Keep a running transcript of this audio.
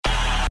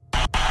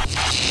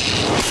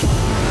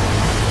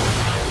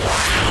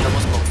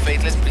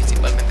Faithless,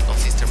 principalmente con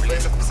Sister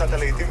Bliss. קבוצת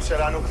הלהיטים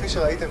שלנו, כפי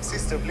שראיתם,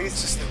 Sister Bliss.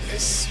 Sister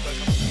Bliss.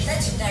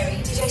 Legendary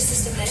DJ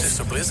Sister Bliss.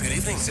 Sister Bliss, good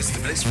evening. Sister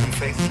Bliss from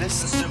Faithless.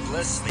 Sister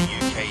Bliss, the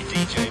UK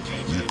DJ.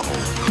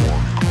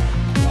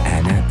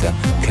 And at the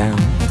count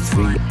of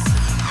 3,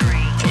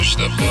 push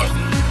the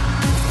button.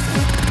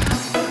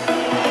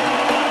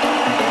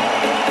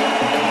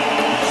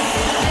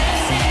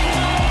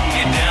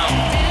 Get down.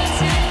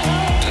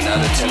 Do not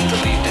attempt to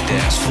leave the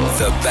dance floor.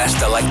 the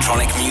best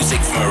electronic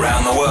music from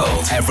around the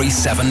world every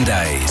 7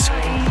 days.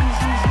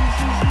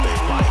 They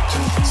like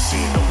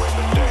seeing the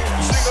women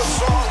dance. Sing a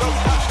song of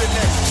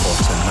happiness. For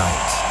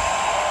tonight,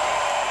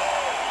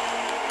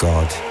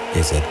 God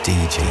is a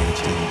DJ.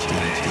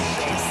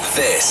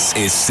 This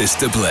is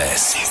Sister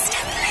Bliss.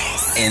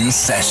 In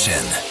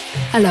session.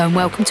 Hello and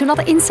welcome to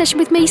another In Session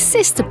with me,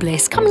 Sister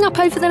Bliss. Coming up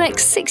over the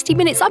next 60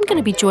 minutes, I'm going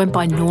to be joined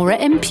by Nora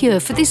En Pure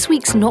for this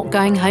week's Not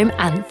Going Home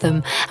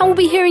anthem. And we'll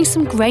be hearing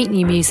some great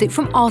new music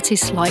from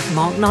artists like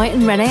Mark Knight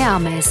and Rene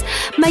Almes,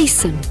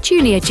 Mason,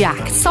 Junior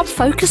Jack, Sub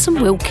Focus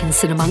and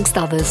Wilkinson, amongst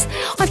others.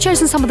 I've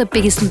chosen some of the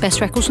biggest and best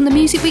records from the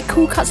Music Week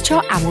Cool Cuts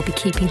chart, and we'll be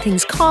keeping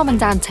things calm and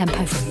down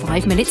tempo for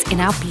 5 minutes in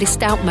our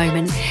blissed out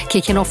moment.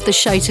 Kicking off the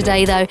show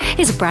today, though,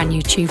 is a brand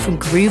new tune from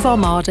Groove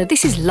Armada.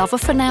 This is Lover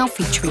for Now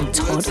featuring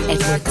Todd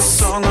Edwards.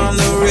 Song on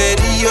the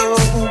radio,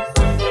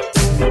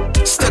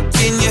 stuck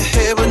in your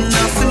head with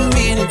nothing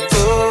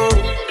meaningful.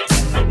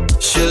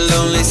 She'll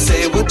only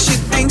say what she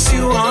thinks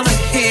you wanna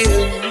hear.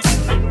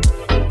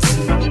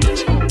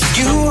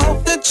 You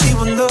hope that she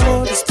will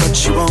notice, but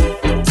she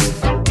won't.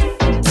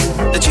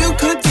 That you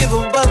could give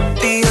her what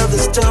the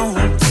others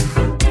don't.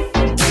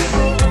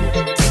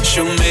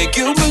 She'll make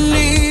you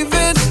believe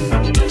it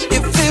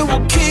if it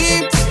will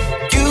keep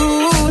you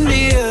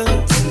near.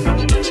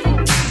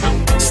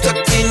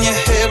 Stuck in your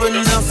head with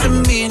nothing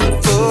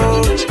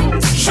meaningful.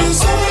 She's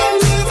all I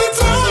live in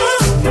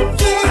time,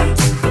 yeah.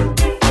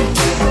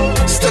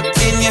 Stuck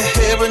in your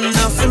head with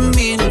nothing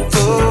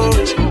meaningful.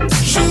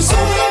 She's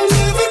all I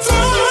live in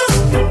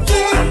time,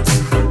 yeah.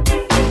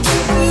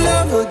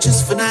 Love her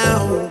just for now.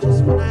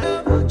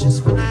 Just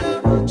for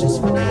now, just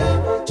for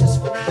now, just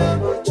for now,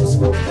 just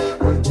for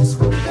now, just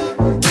for now.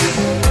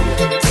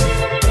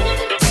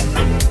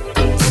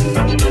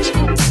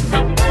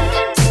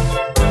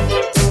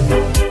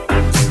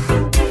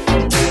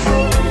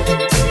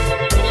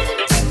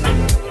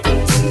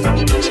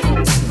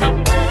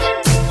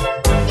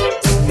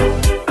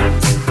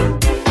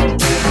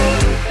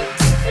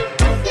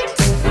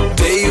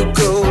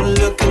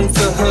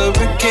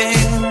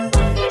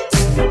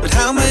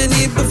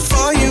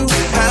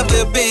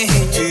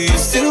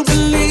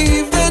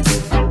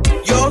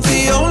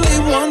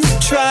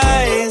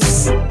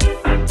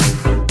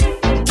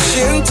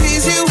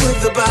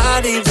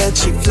 That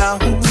she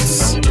flaunts,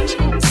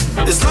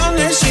 as long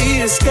as she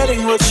is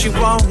getting what she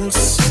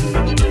wants,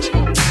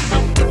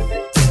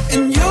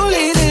 and you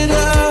lead it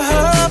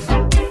up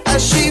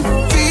as she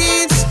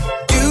feeds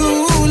you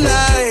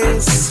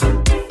lies.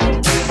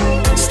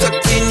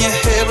 Stuck in your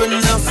head with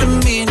nothing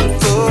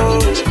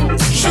meaningful.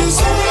 She's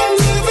all I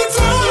live in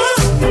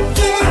time,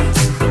 yeah.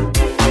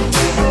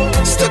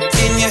 Stuck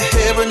in your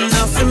head with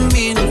nothing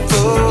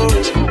meaningful.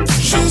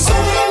 She's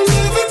all I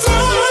live in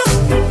time,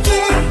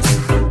 yeah.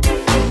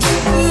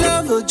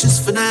 Just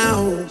for now,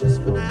 just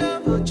for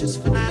now, just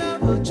for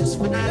now, just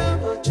for now,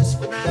 just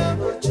for now,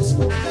 just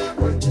for now,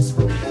 just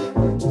for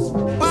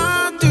now. Why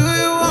do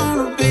you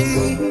wanna be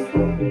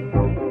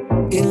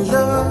in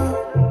love,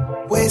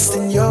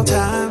 wasting your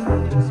time?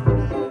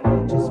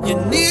 You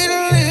need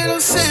a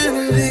little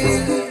sanity.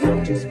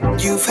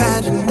 You've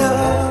had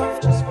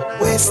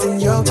enough, wasting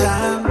your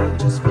time.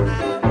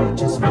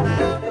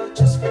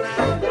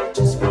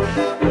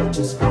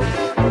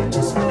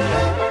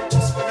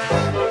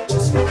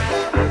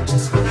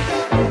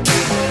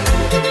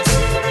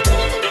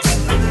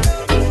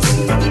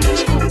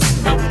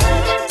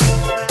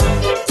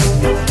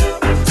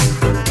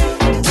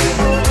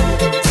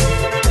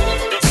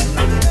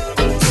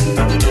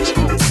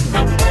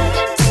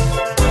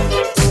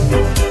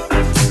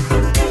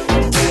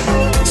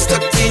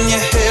 Stuck in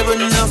your head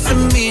with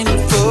nothing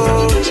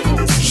meaningful.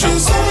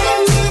 She's all I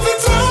live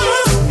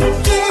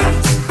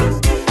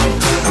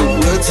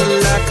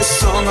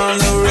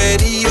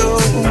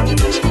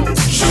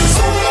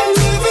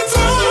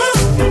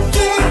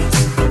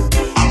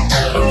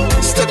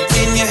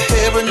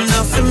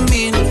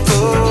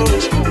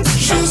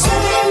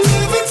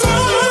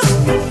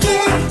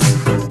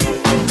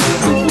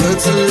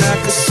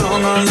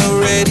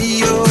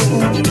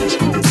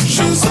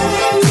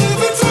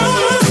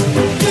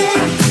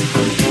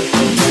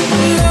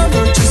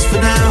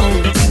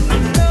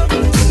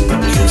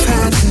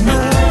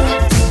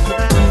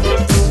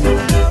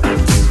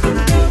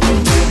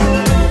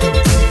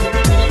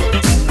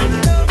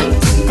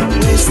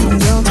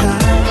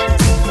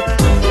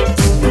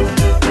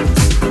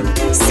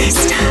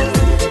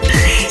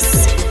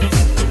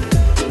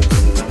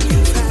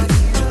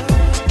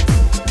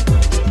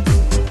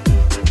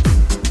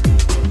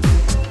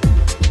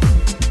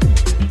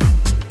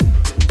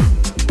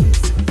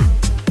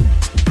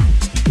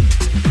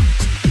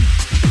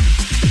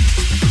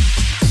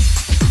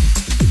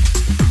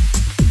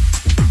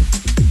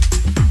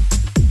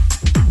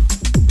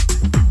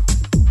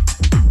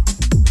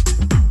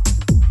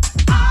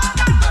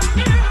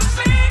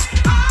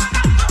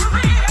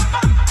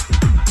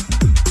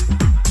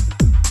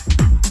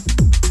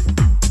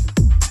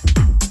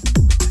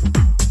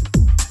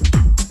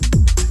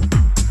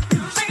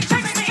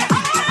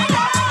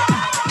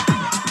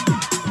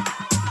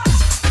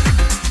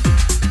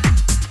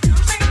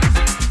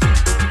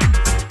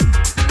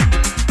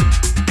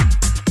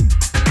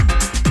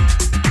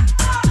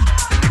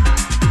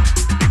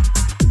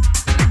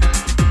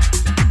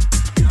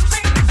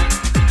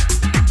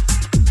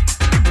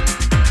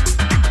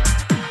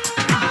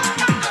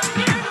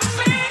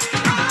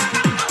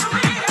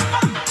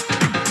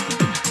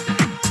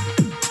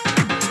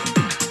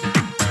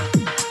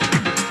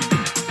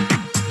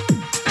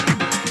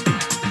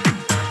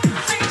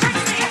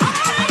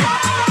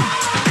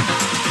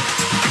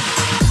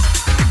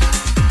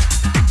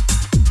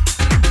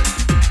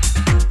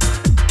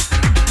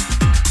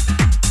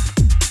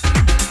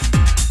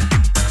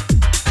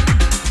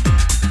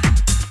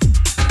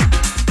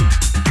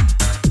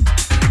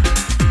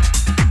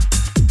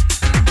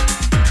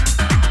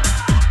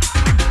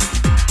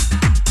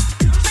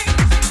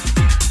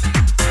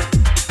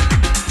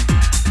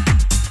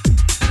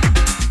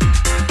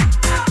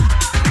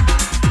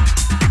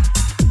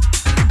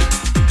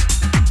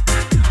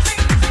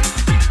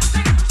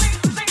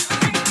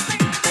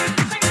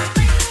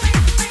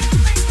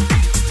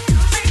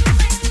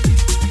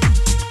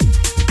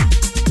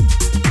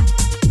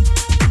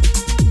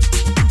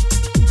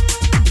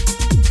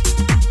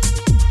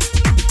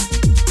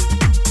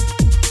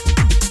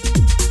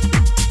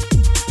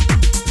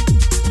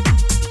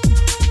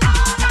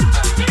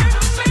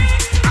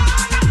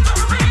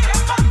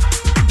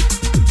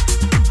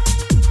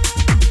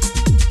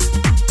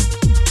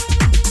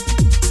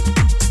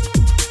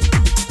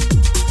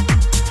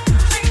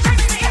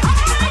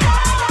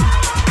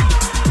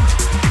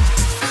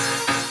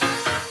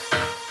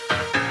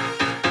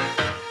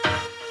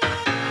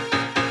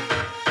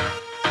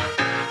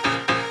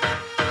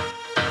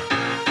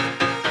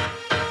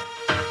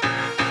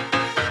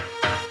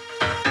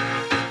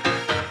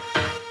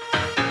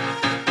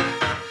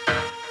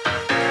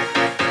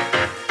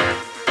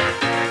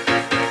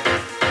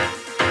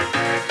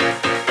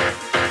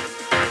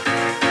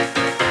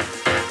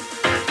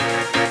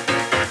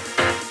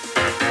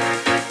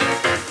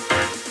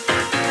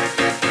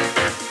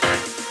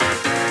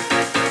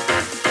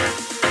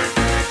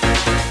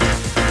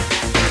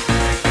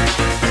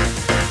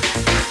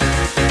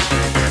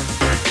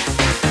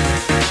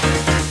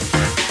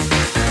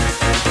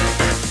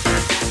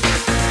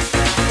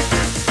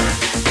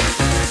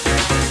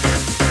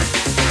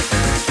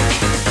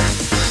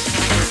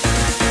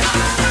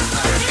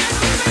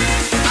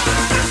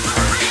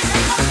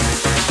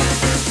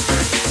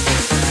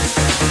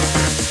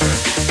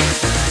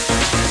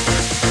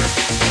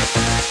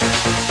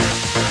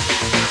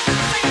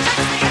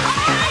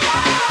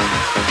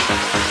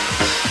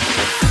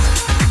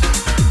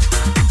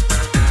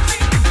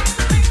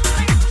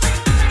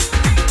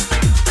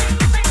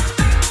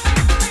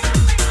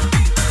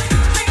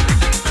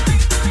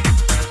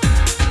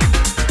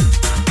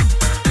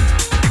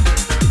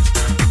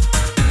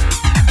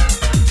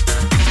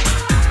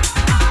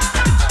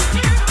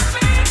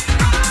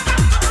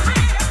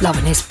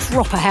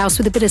proper house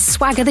with a bit of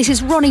swagger. This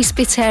is Ronnie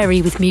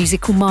Spiteri with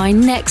Musical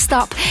Mind. Next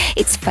up,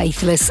 it's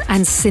Faithless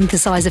and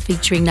Synthesizer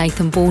featuring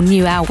Nathan Ball.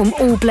 New album,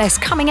 All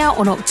Blessed, coming out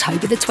on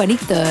October the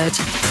 23rd.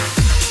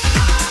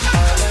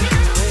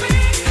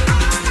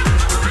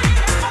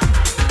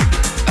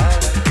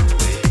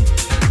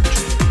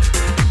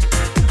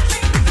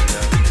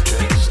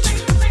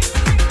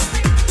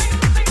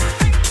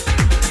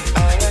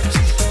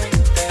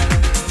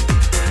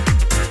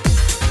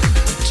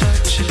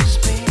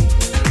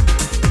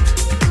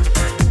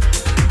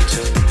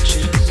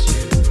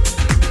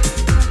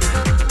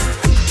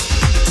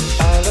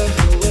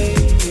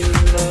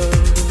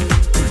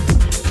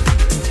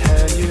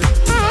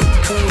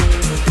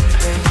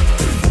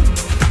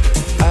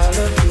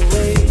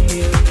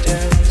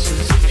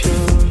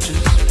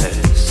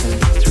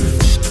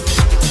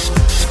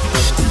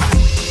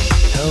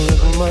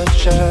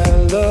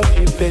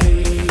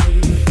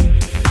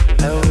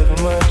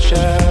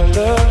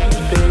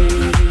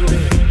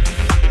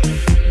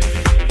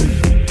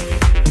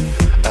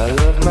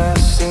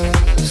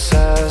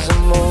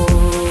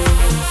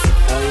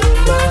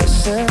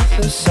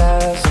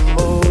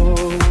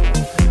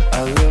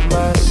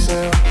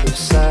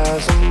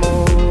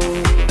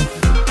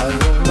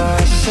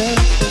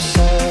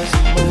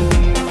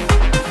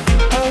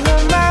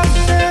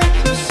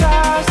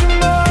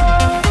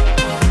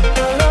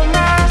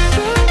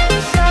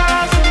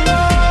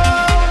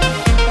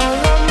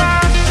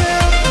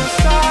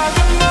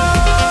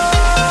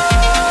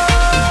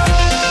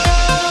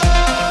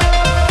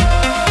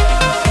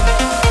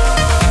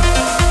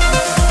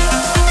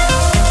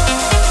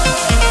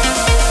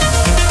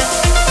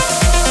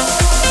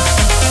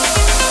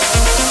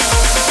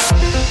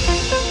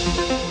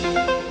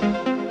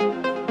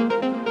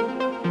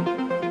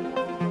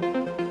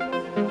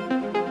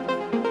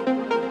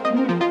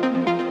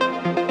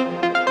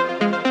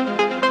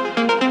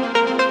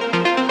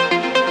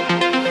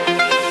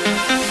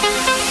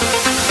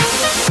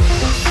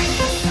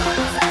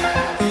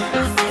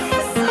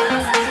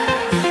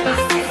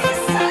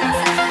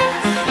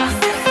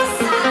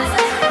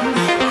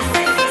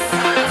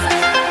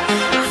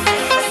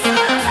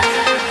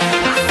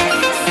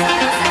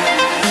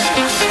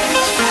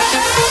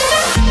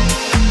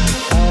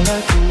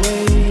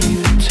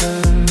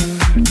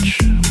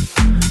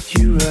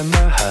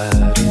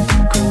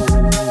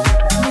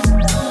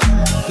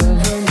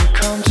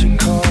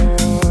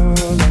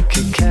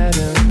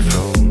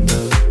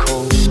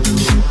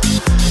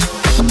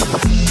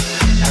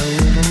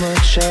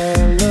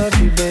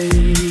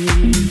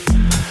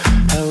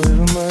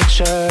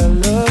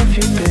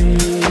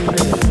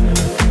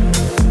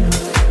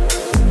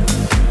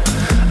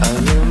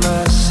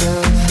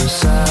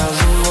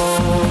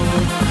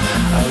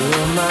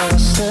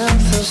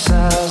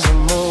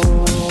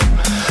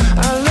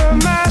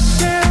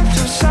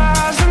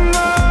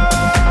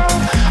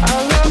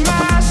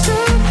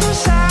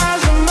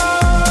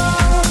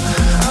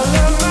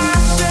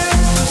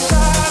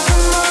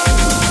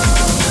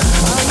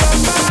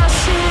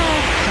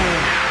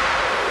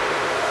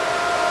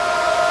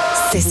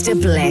 Sister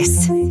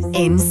Bliss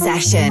in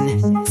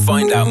session.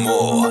 Find out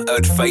more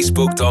at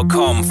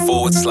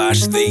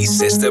facebook.com/The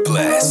Sister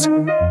Bliss.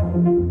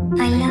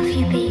 I love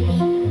you,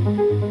 baby.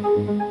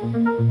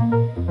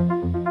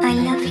 I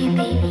love you,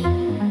 baby.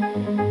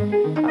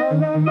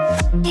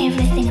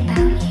 Everything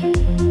about you.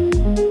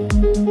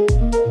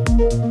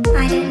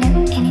 I don't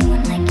know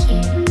anyone like you.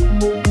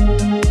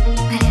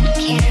 I don't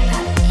care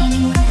about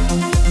anyone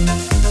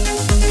else.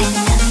 I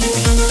love you,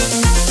 baby.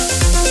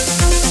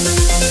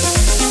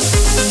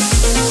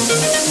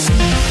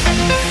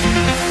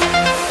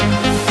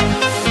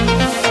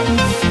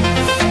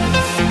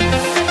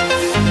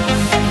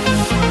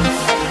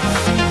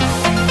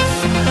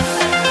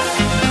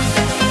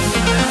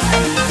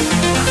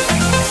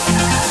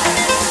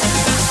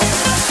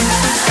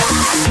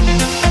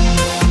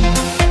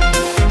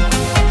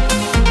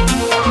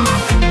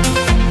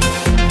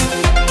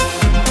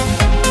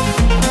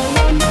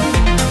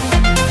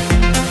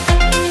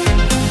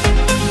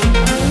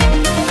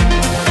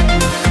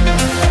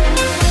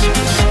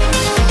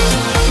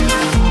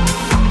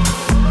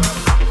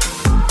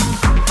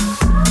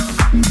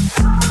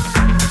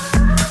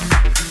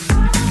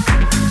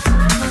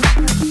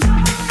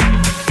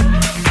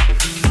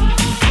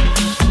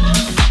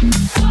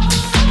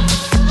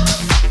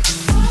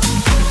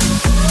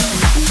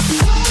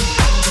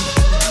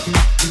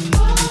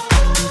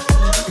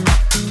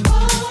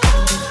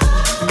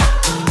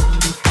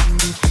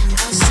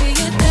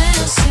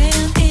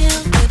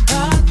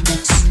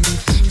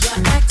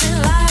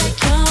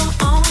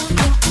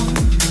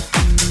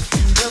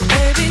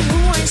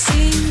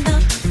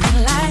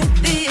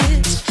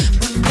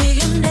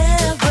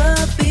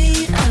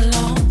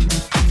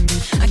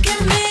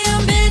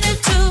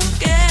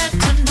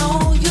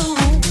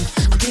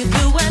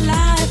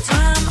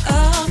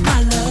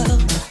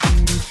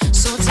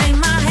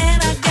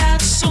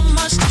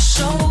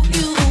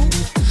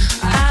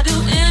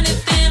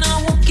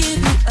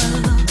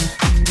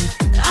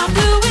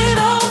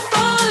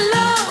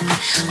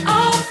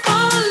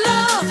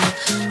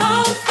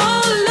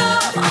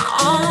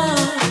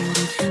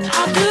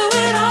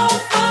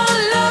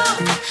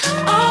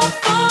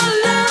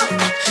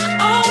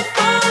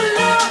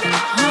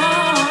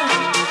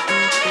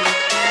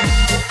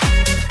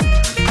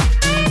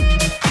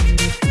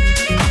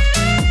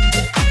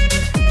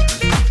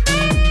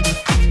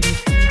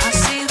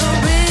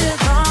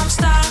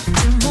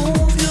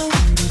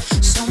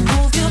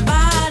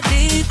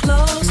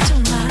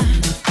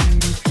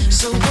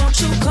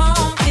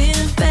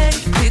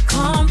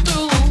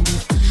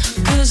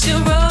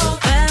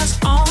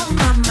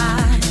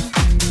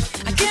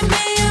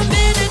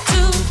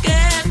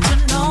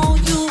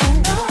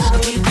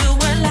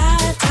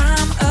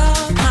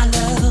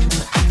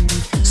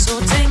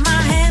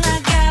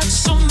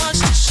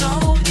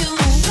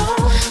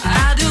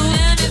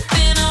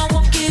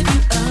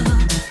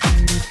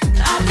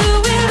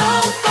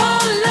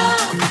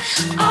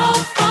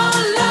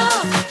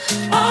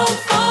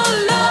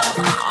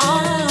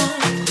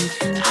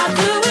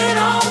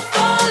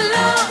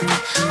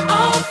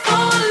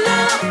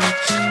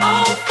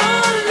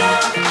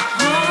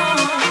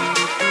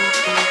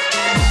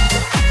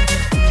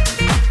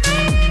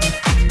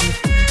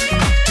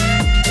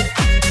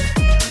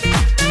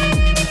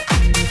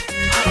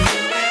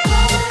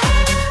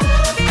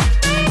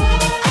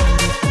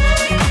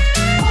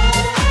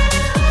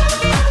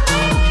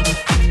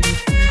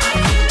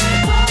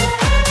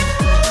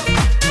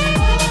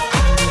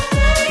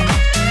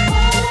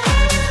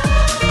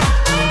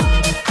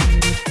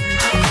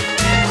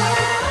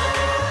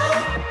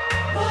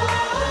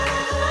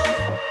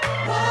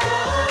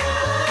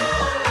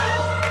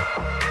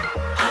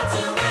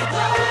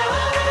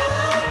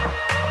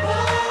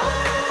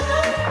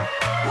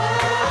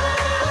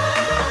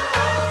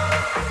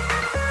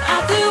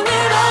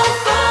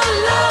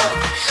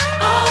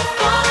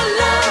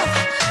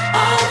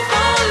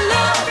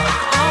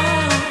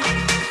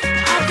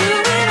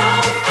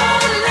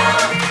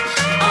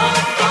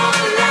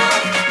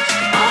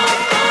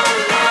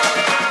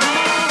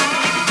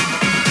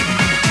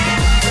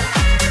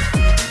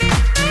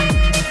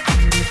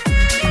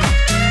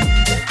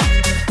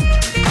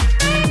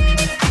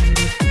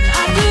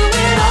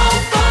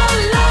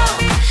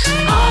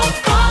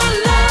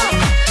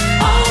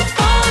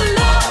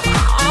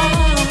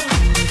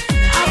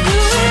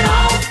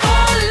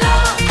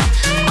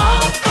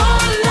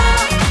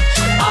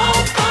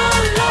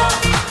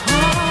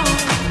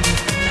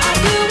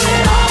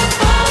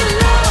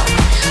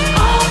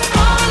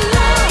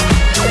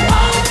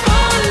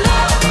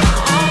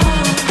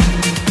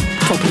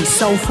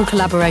 soulful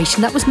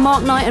collaboration. That was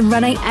Mark Knight and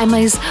Renee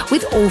Ames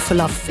with All For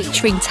Love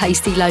featuring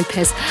Tasty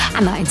Lopez,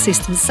 and that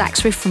insistent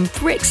sax riff from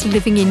Bricks,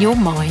 Living In Your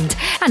Mind.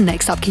 And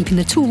next up, keeping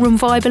the Toolroom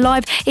vibe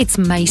alive, it's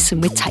Mason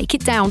with Take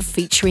It Down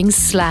featuring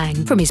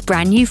Slang from his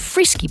brand new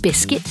Frisky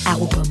Biscuit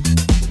album.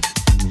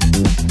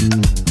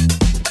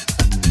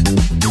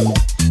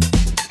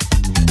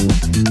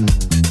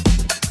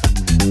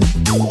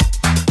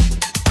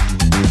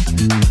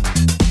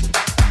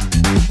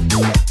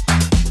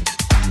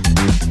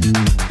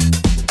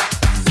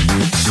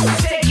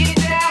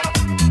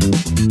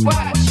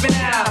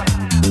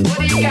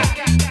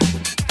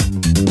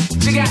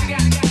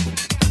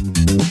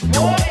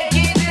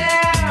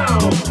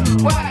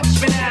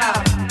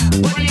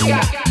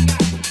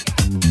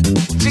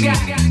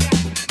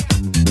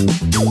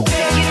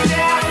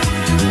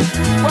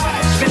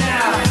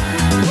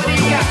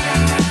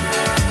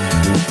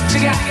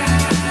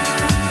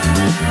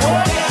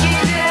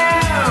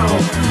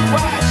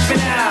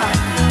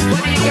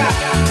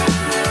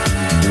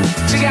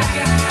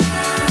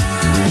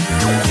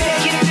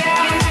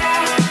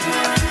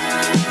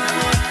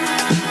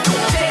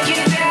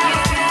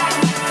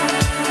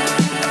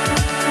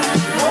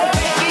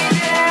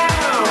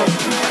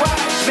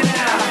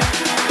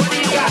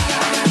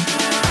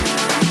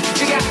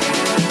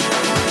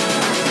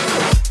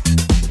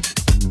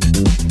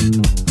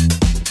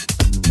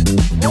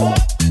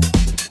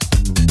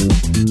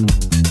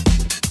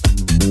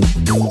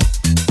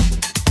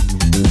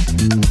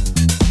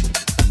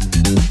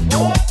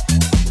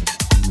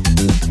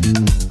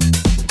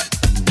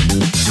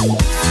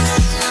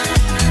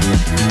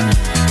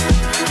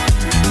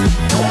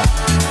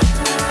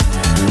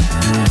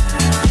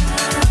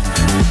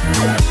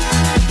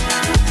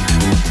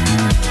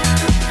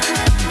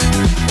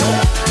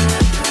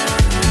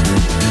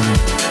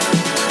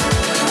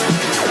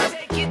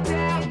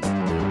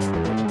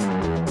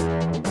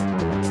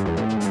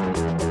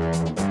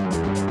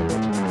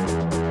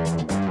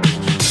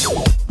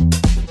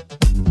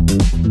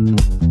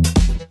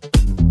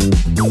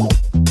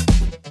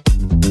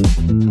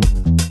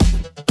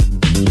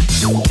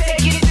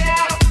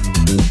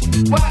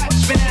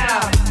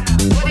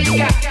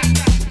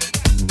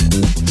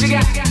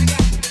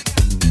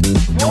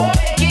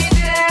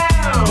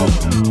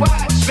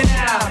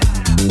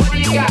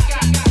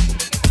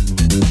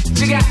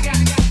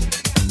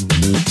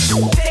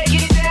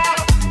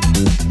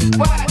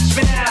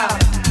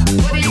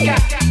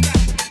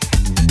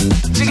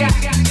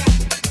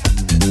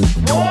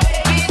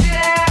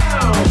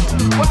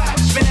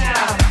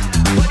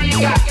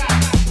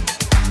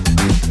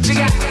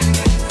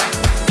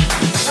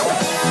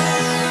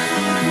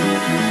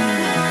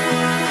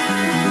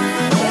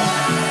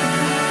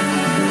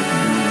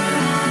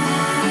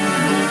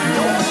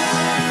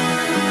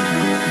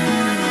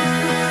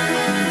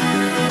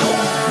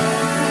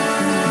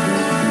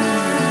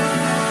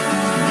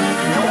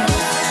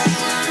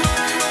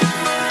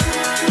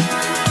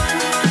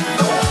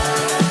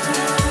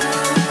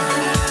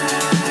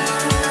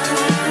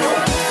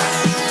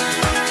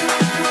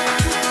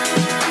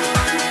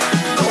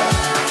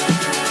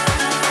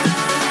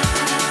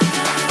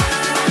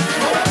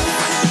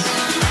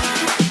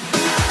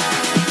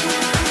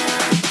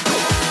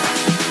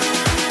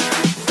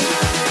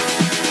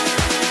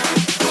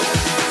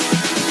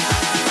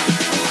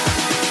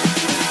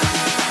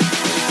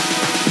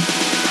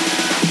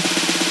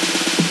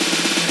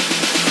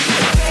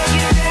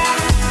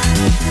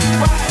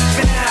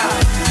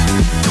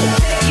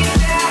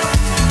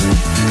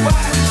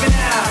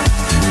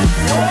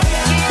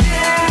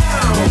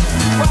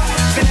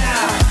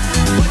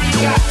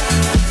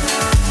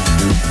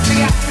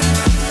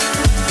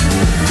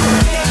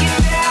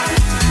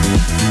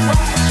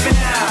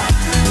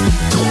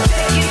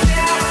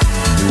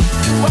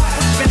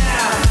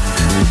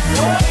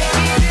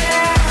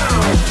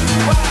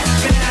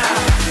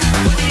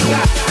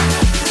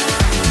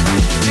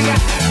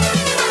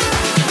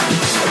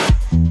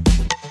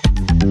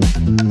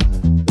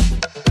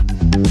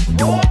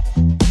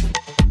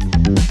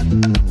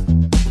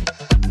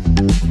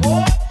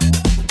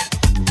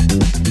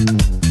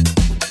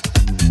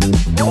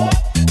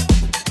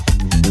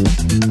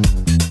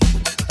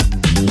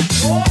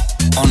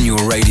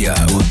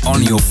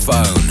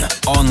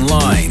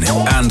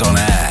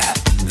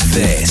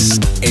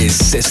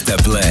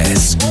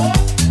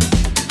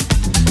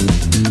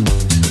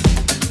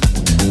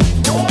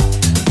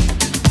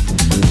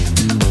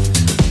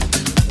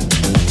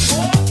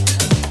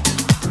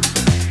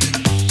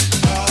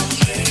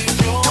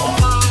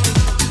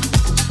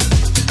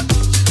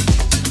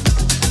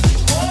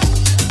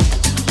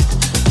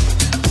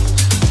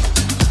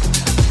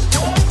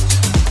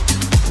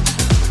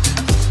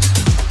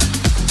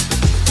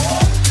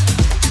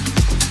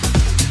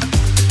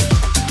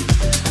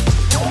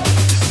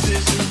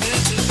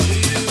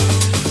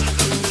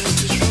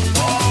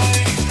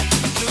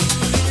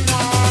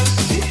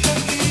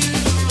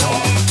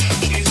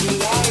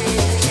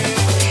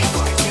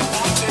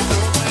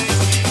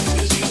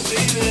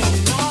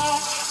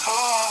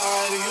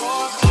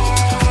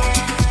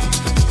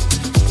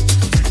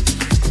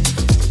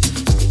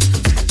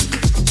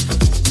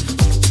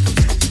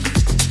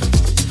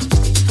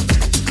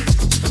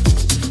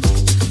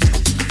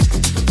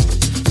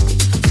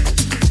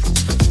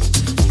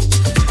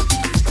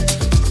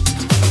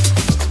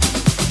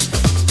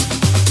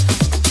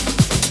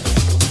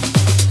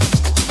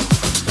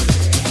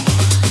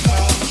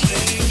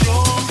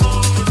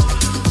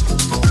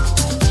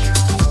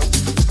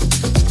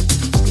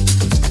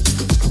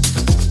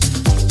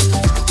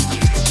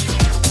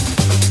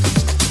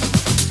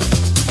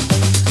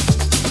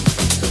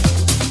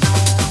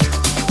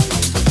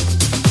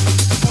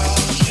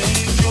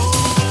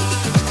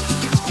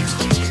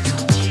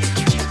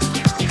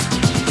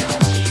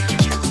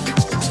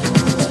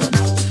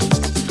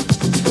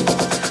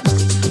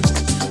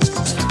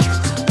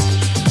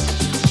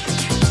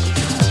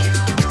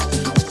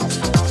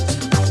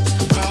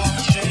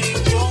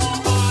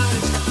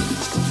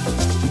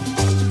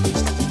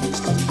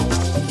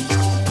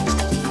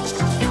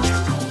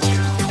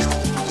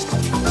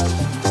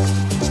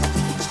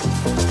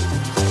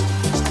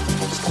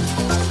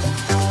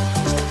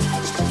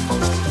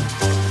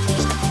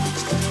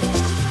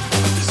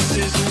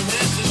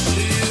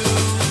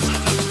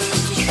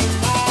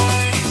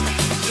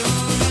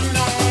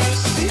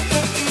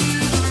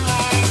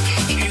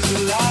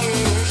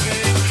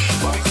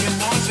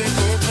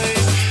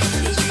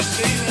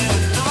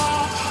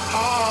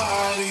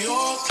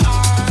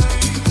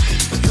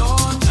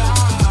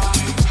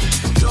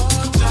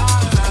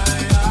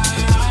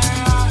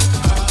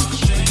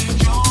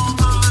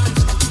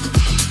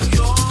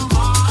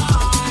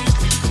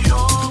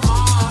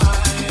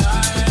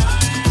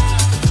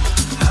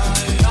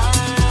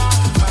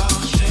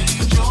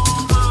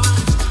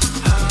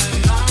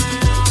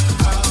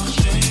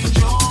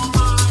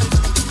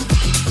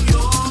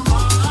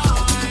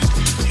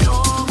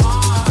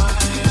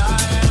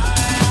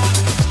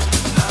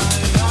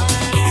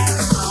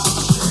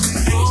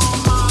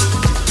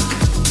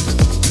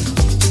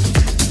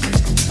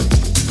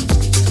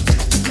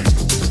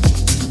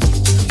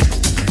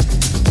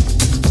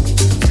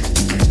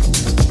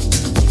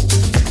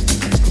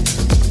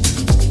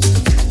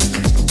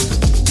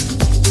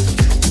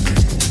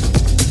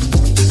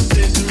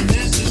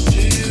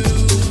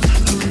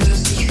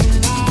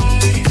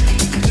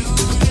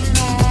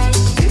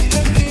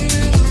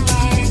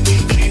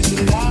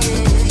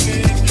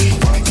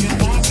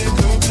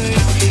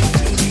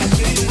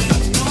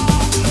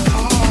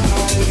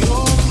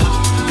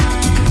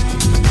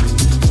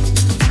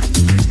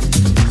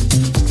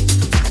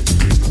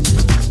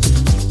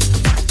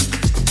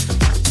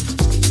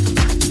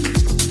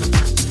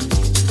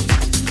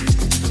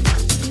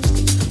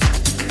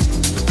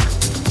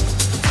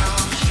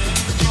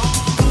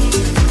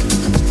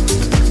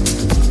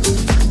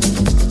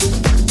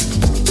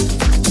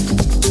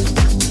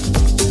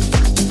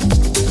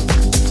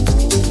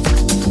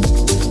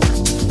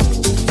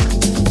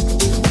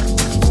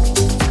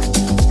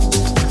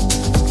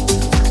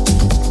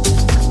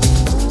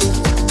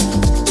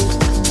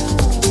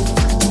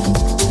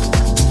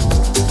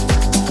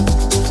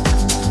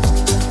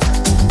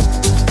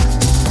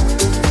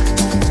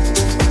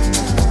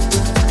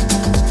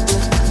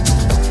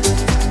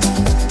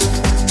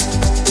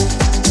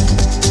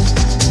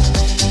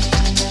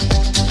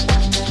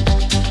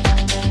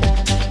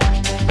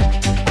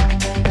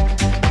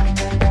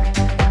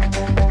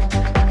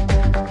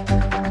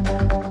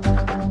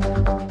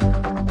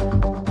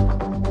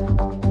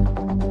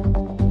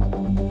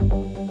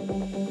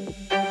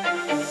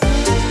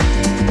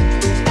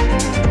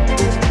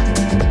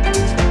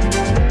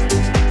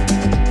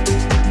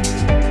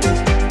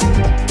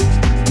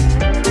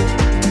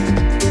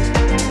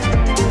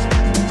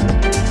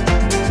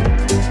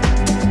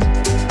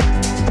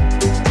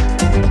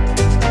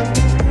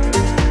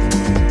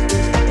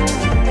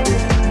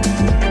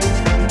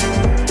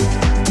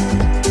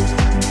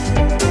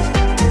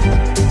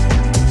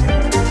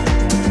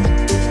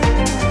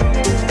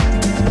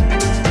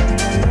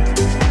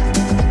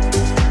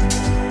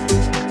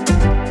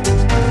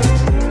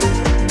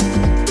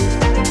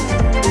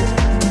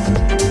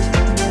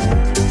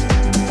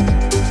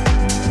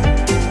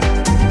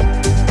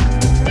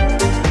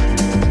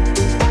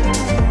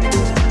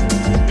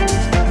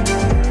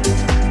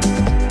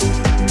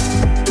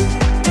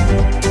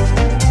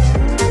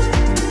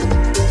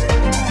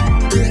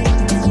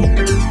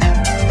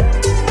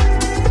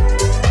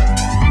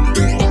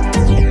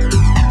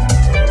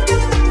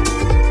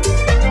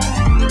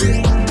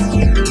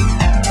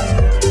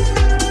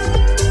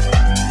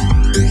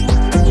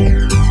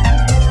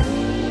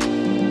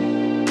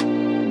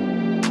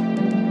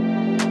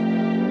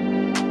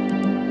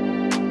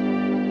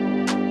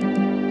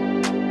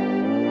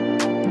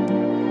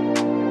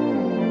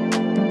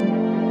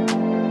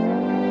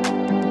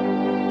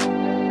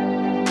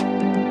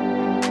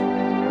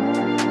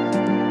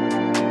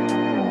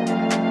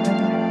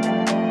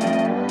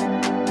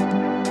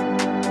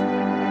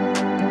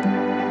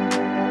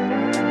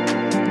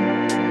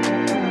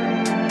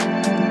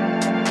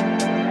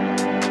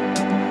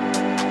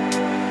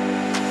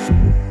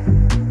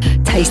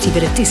 Tasty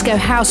bit of disco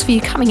house for you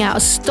coming out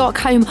of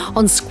Stockholm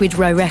on Squid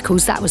Row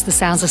Records. That was the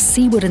sounds of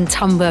Seaward and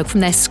Thunberg from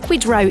their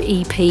Squid Row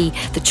EP.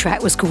 The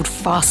track was called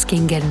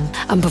Faskingen.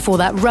 And before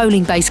that,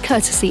 rolling bass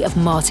courtesy of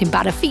Martin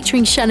Batter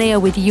featuring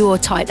Shania with Your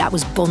Type. That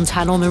was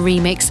Bontan on a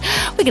remix.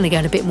 We're going to go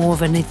in a bit more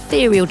of an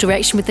ethereal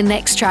direction with the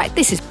next track.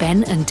 This is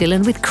Ben and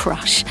Dylan with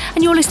Crush.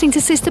 And you're listening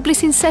to Sister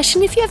Bliss in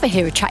Session. If you ever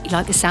hear a track you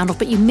like the sound of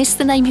but you missed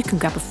the name, you can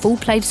grab a full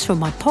playlist from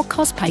my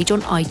podcast page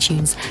on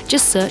iTunes.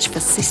 Just search for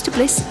Sister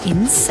Bliss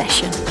in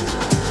Session.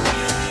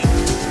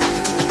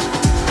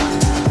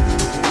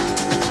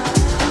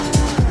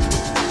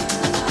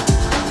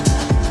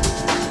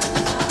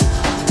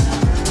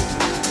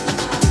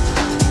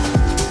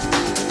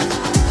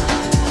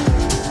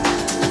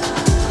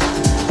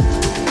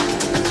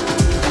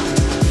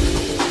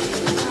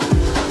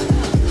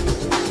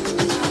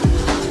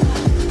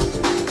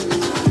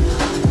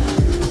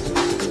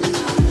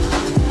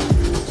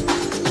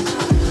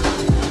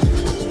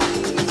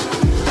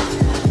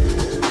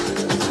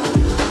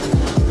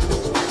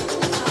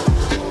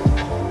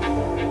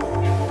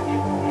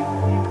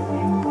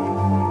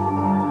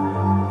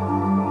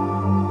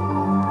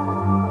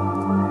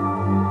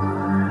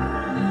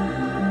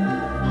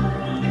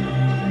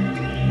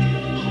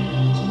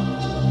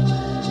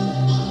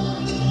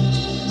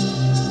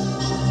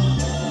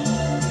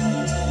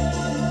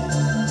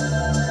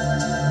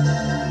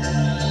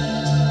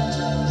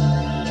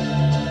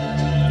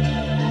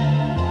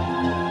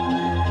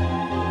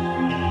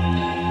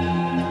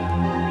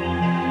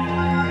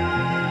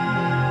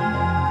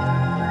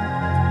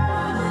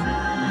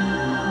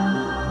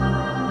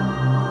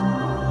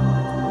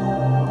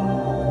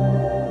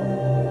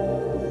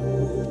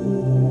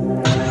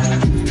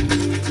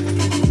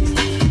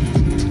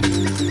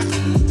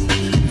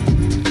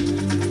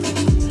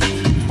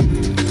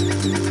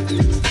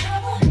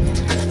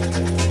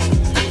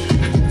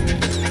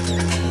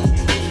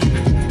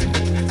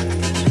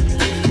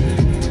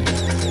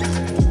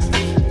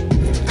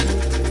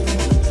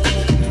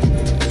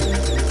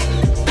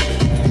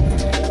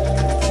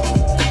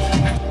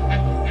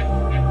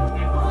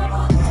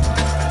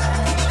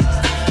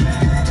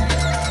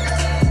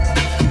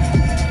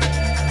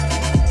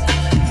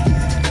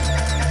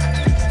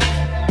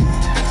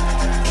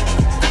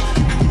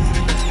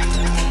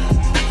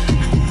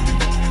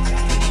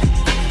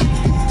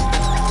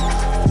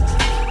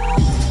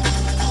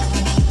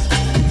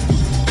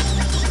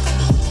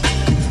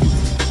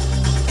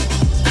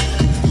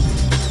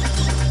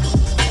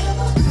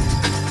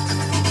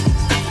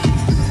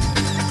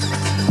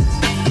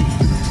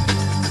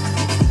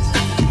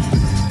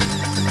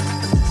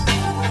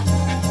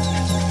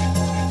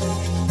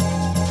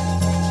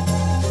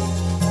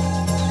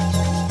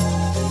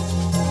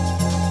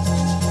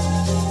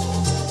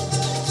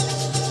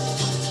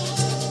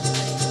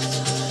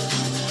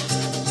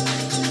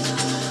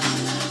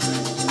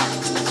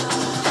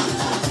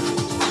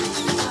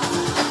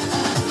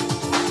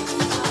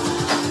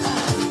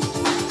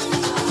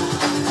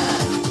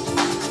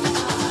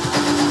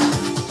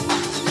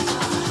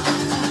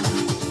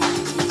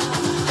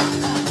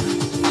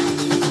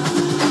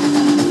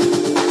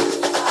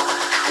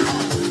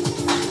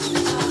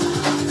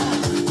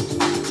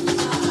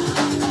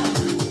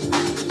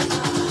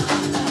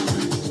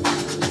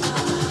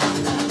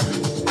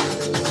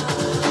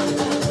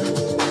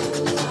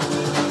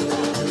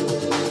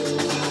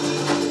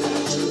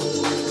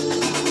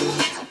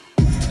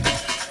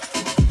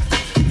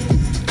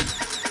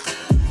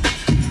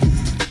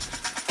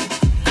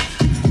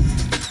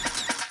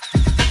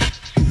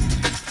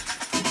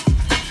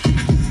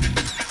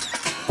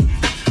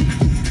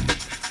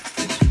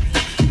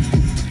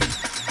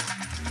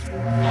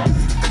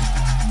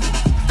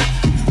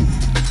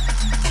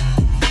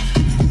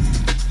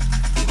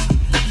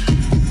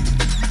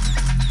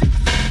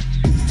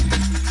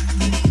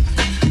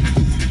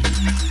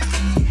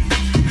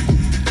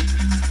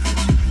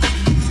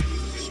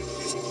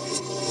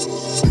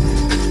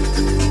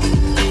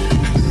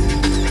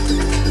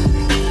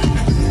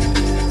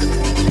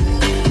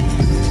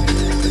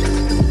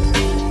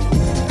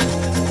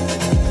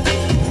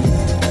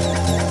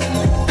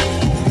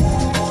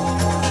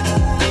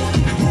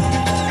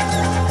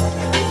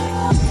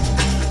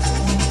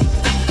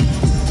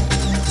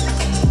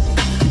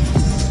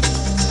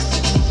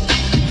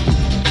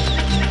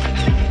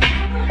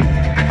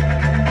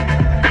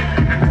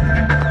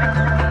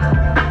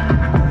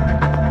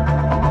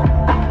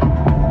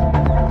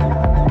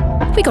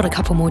 We got a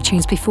couple more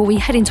tunes before we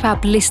head into our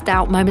blissed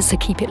out moments, so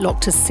keep it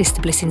locked to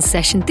Sister Bliss in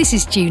Session. This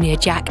is Junior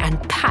Jack and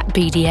Pat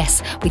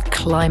BDS with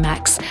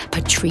Climax,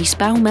 Patrice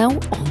Baumel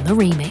on the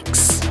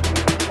remix.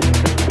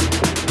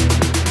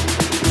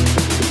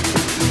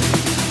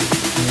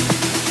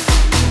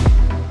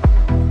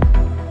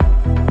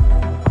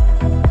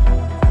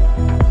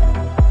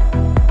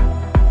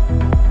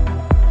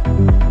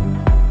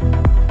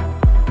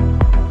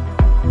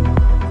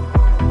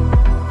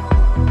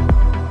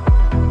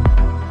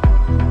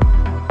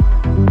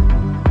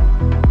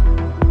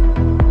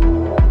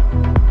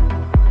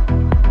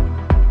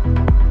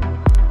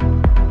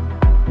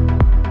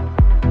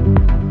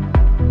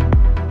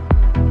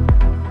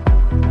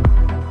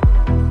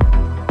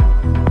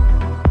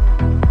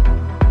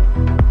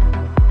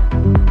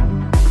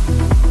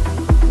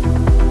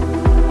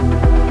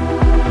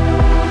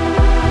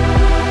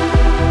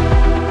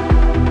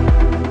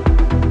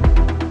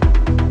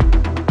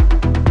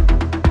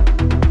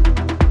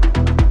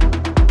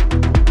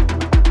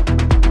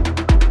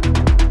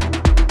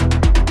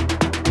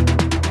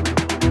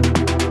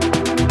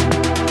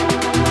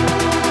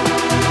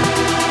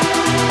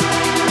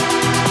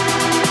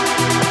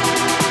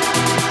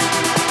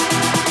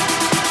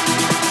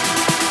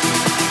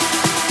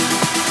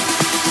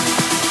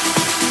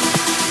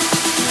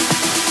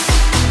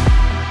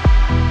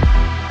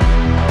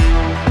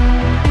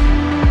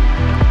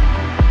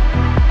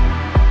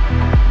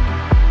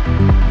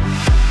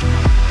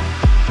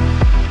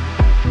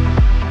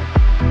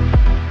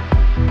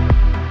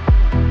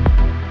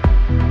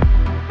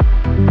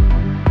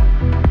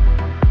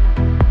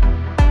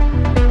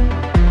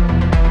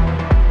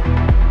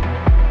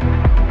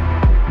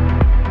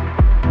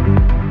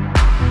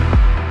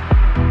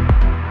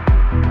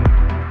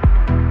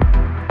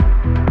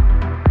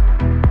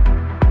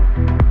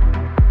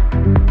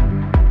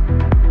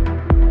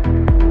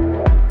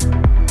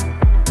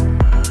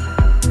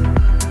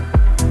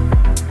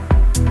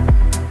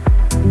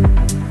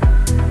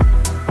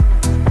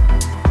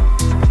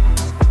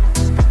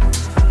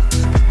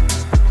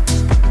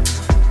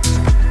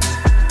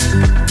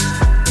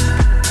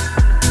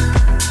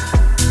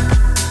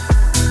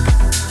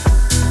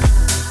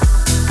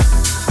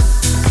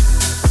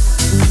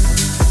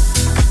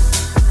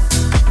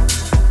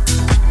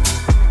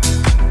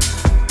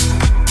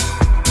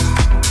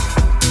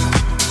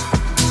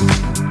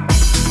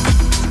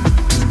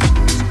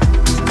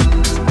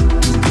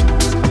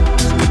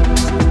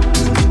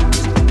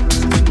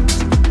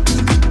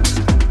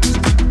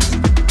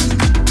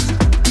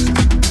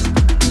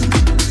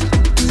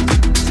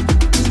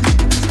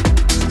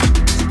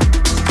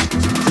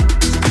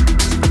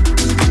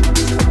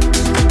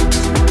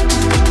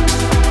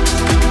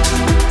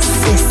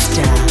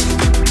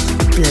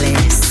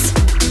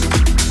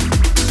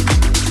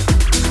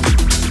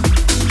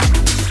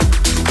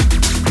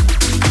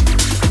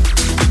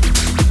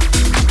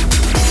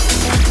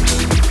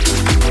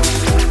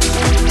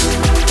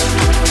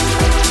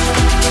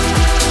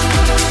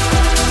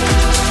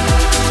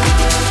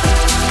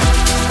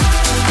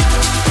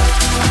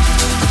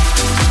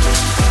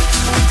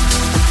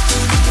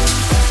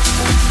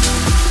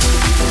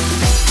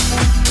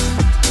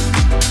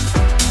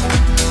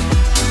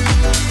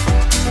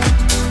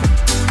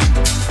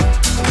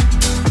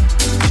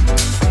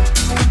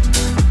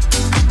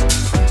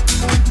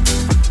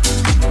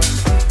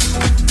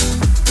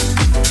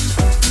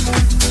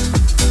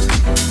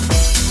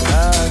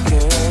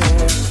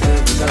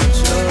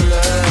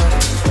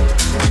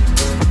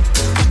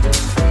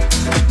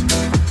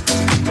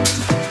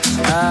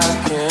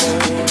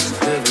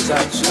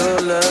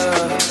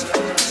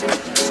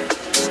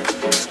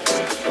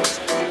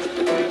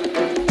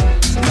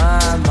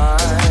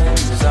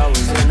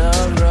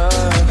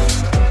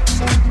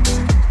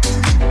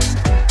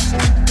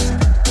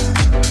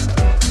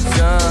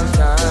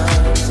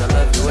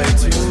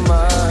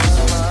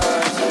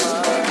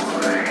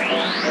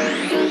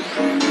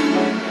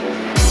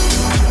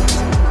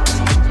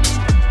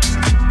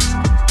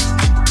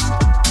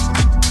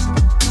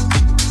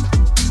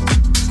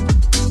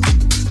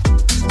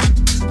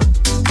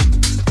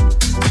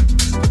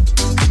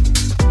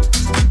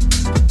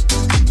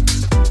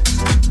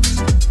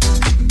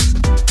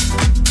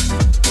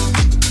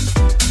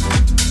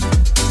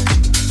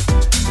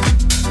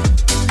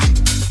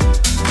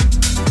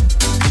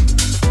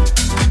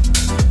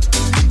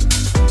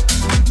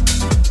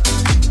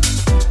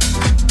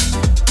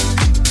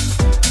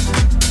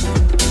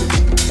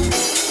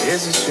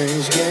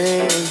 strange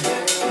game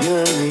you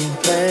and me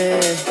play.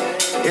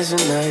 It's a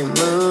night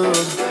move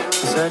on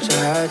such a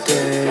hot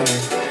day.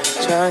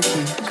 Try and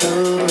keep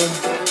cool,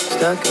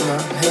 stuck in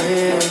my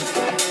head.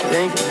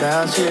 Think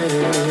about you,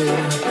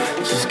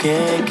 just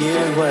can't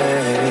get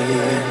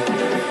away.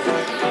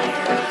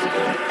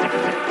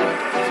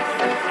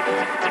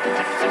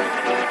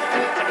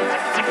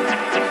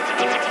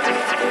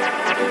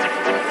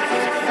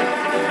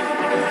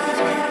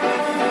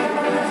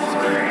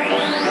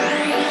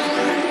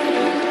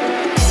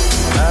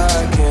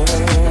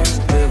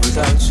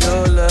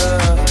 Your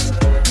love,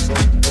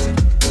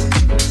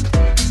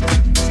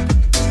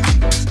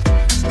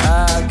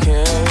 I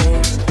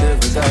can't live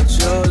without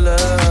your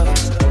love.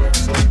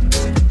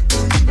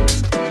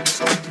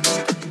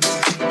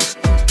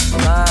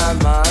 My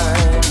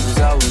mind is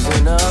always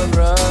in a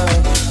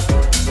rush.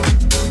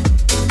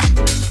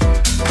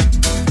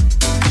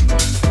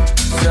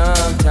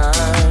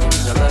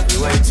 Sometimes I love you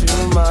way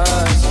too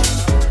much.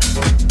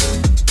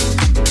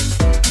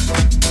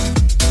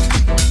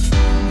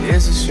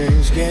 It's a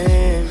strange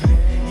game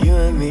you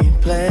and me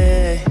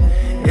play.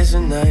 It's a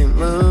night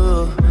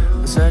move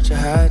on such a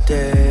hot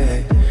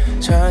day.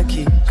 Try and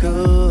keep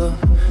cool,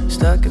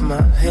 stuck in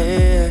my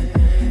head.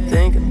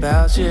 Think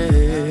about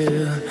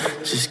you,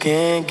 just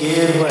can't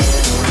get away.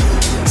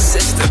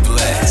 Sister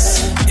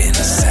Bliss in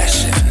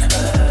session.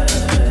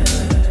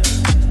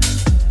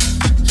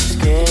 Just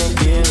can't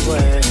get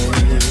away.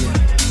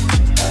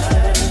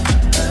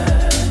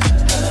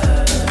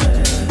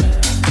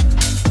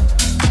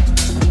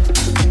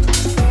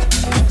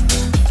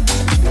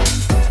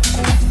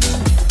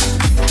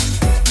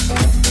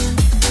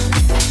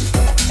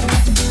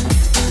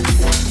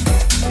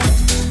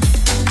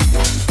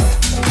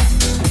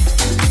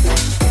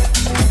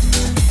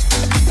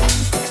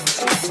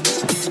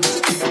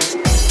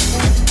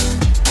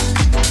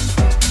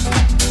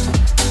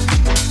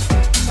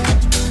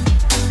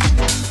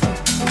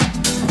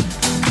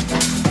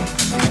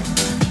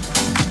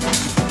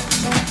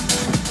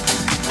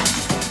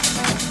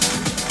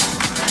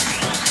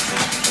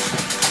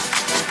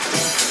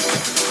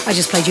 I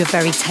just played you a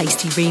very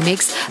tasty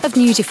remix of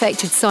New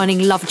Defected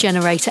signing Love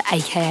Generator,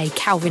 aka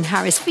Calvin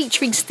Harris,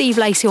 featuring Steve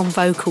Lacey on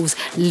vocals.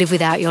 Live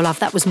Without Your Love.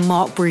 That was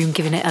Mark Broom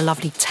giving it a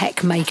lovely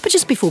tech make. But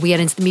just before we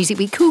get into the Music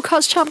Week Cool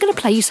Cuts chart, I'm going to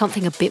play you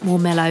something a bit more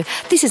mellow.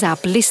 This is our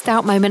blissed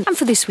out moment, and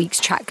for this week's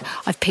track,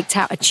 I've picked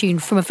out a tune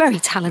from a very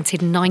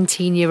talented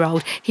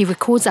 19-year-old. He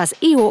records as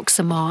Eork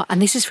Samar,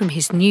 and this is from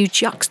his new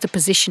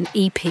Juxtaposition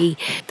EP.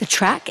 The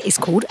track is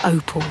called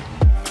Opal.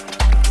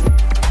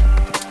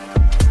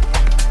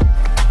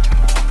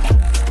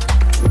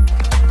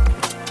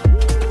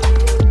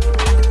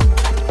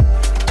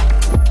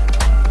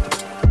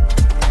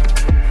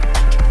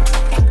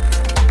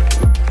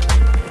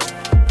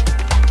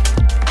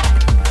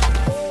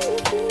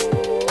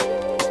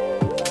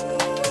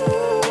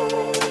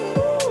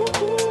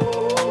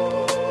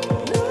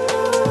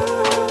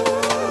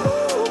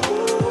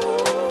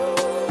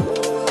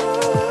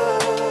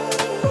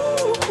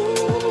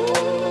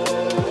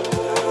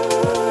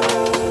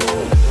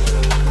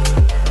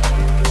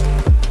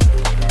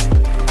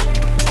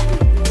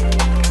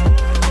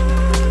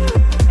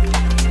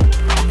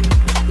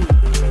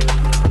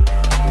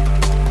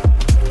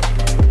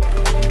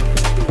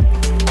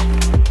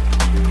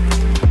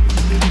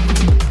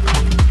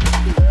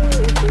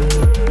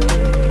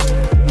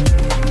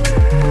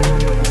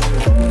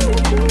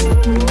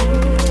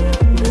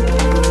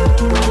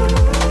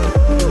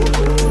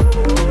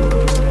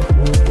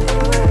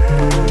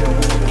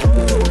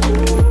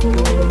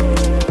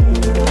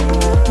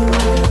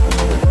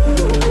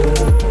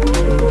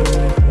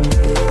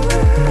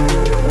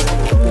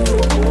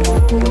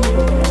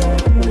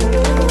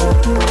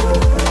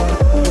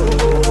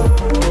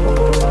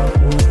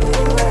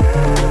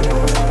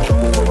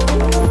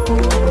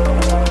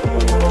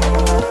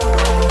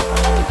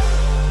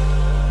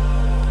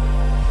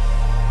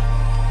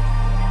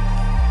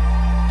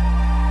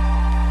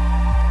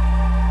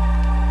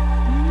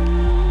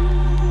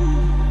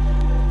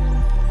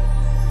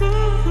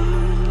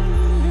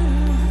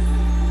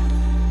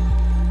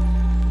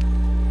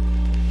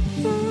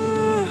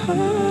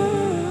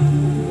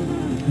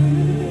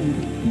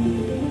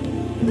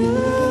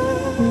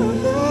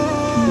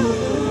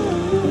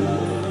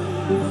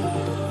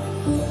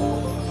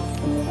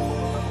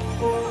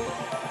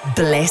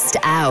 Blissed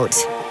Out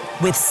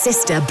with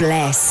Sister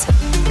Bliss.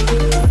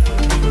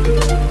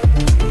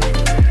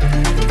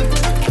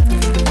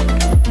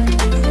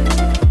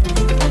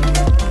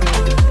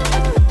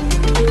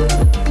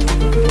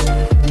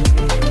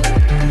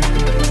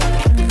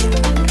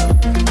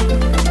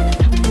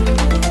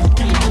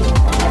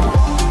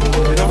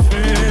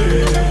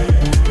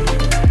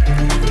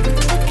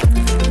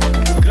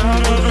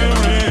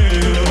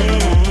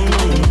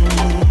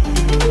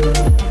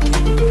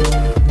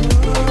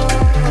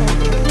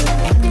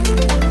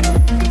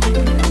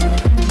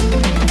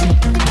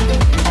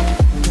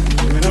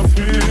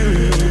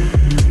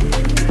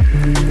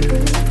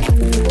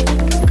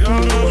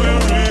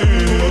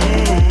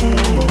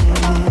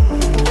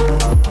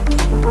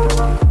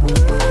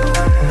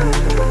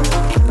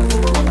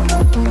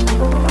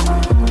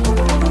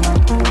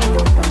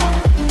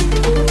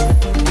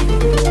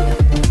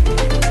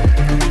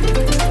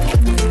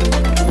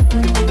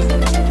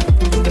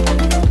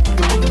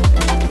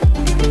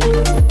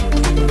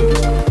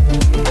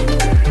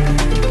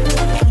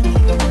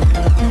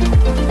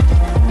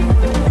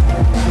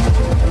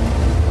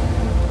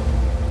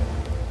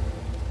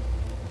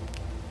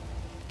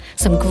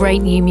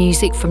 great new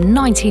music from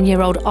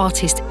 19-year-old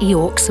artist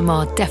Eork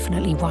Samar,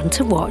 definitely one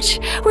to watch.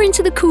 We're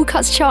into the Cool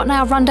Cuts chart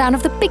now, rundown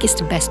of the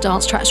biggest and best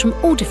dance tracks from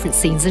all different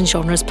scenes and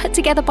genres, put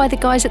together by the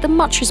guys at the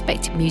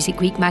much-respected Music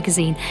Week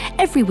magazine,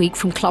 every week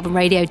from club and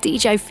radio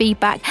DJ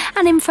feedback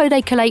and info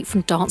they collate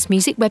from dance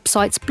music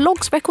websites,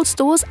 blogs, record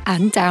stores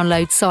and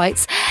download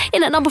sites.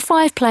 In at number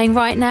 5, playing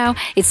right now,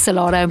 it's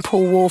Solardo and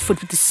Paul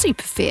Warford with the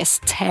super fierce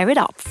Tear It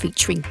Up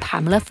featuring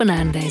Pamela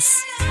Fernandez.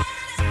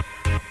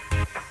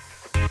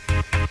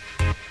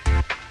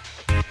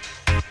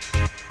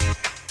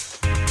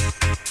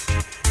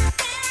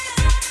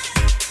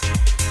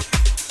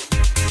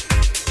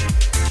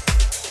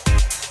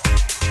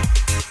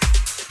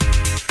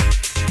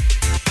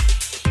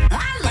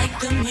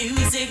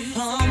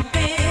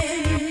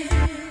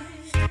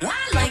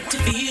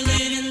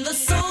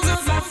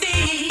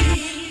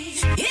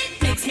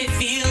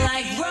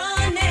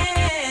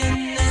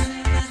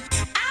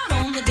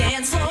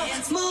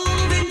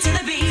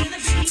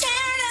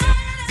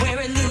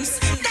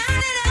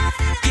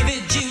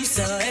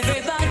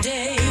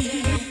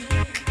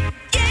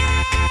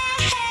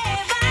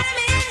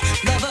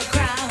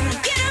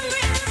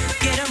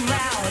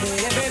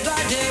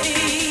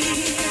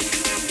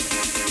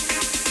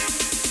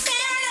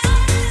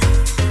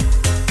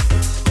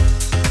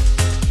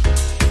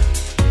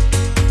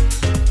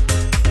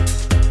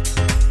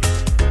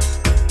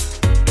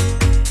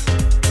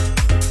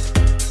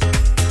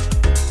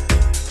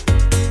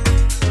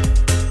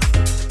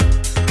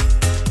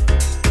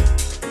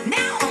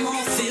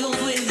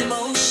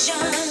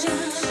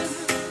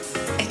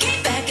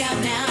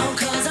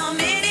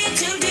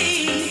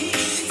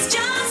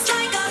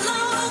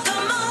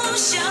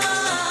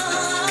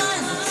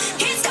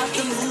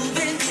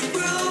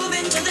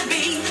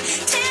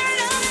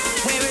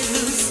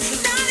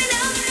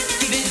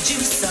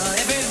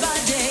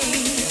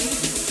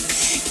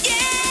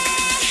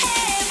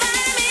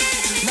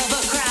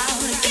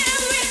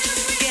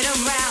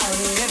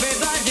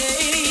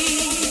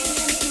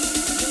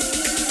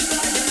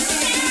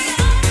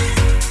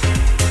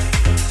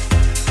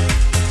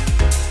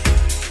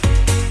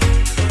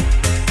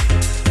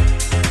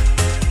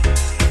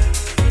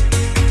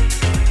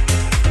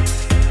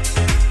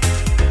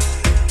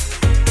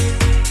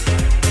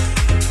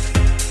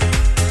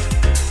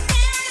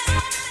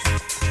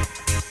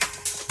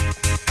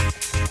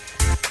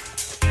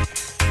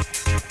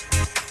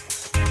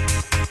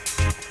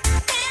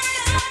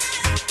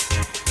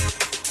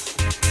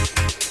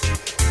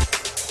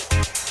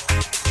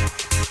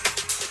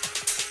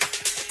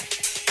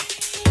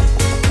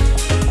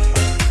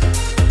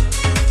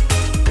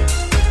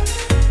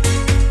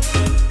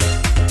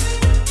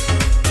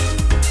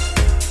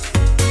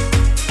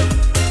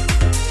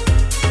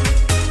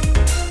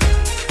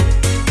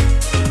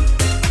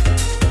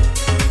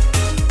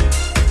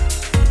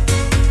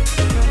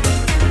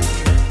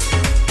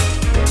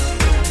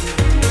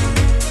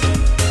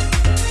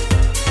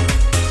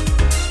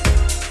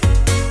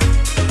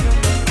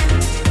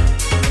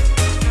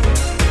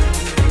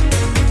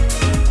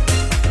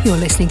 You're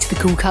listening to the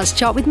Cool Cuts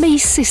chart with me,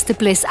 Sister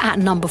Bliss. At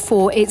number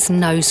 4, it's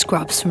No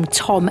Scrubs from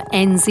Tom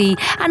Enzi.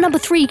 At number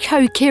 3,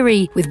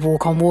 Kokiri with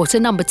Walk on Water.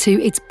 Number 2,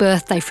 it's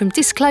Birthday from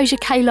Disclosure,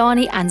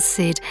 Kehlani and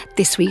Sid.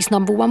 This week's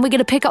number 1, we're going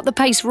to pick up the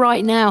pace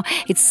right now.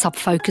 It's Sub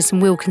Focus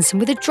and Wilkinson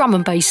with a drum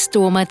and bass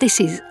stormer.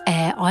 This is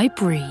Air I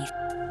Breathe.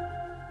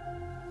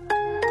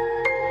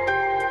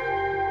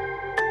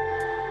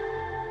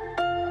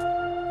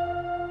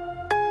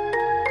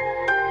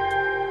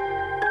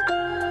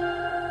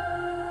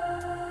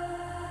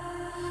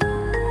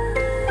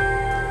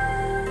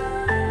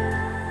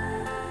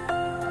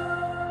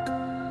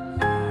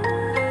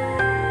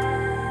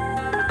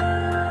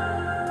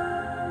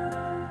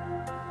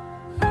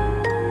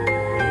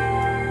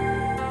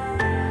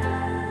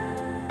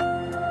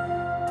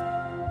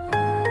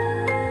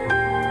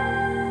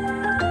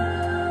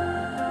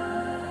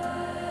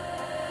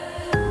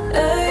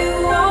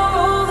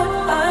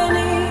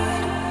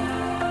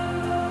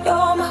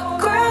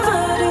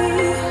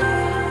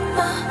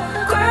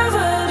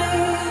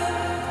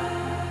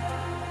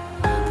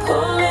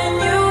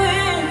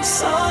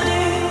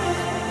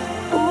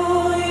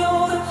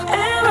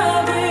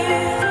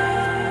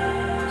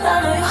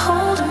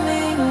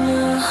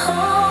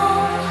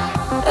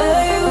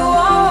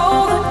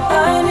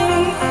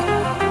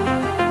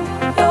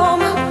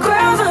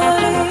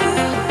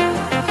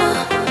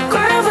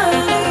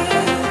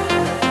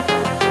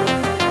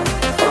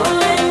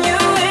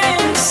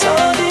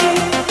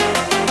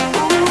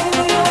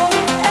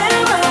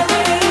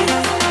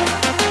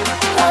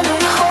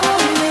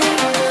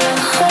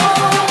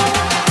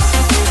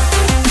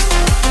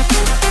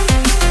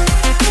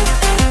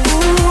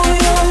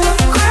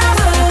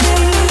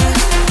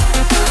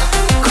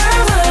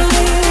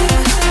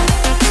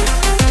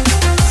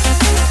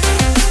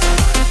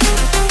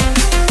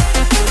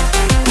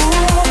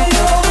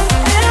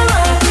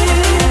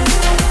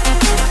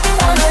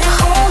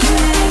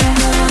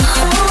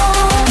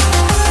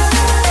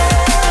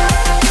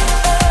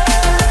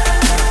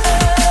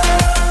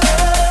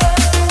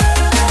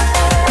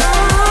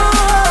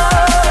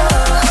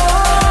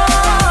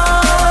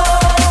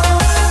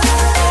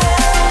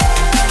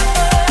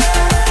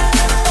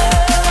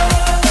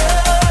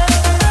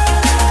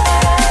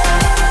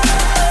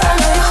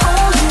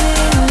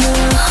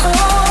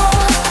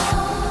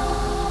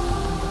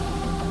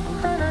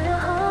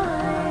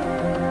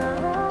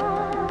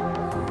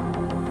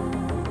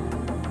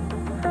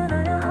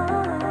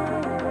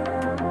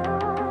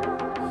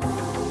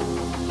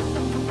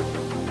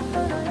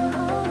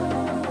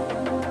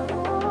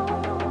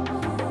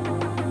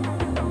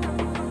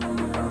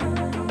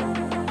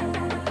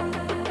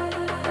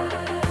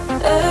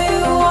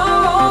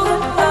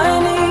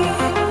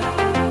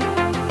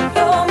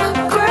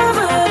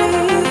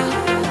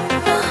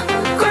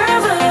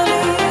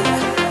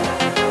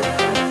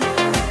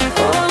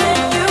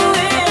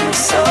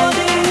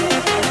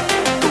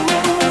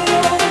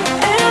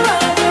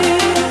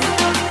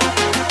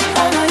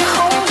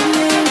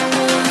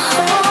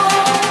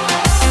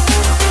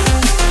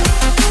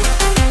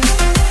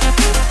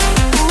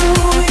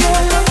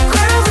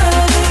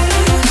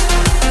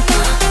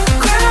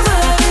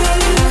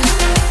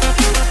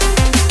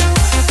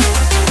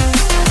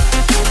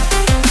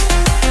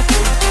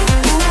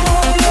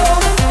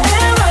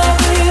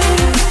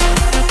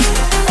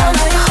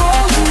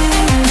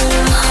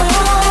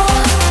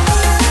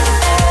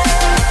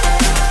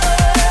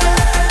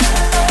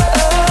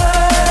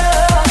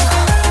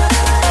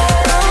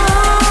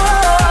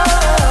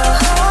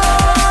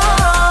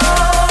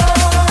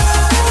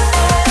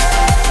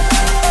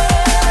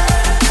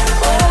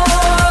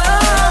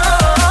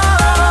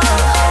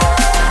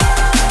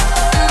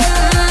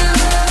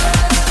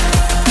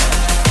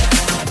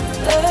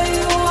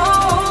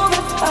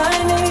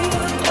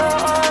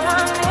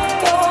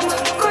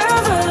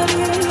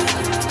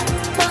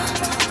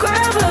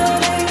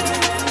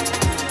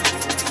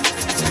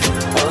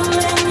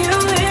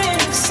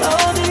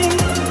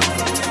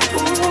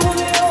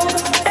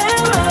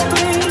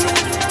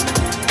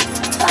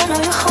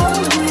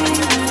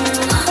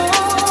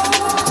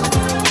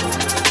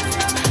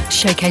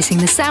 showcasing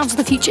the sounds of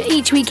the future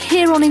each week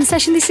here on In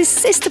Session. This is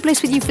Sister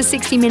Bliss with you for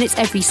 60 minutes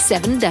every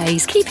 7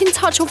 days. Keep in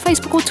touch on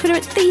Facebook or Twitter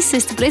at The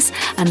Sister Bliss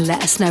and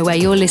let us know where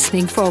you're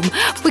listening from.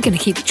 We're going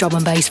to keep the drum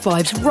and bass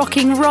vibes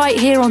rocking right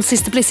here on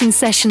Sister Bliss In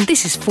Session.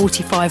 This is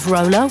 45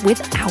 Roller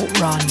with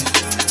Outrun.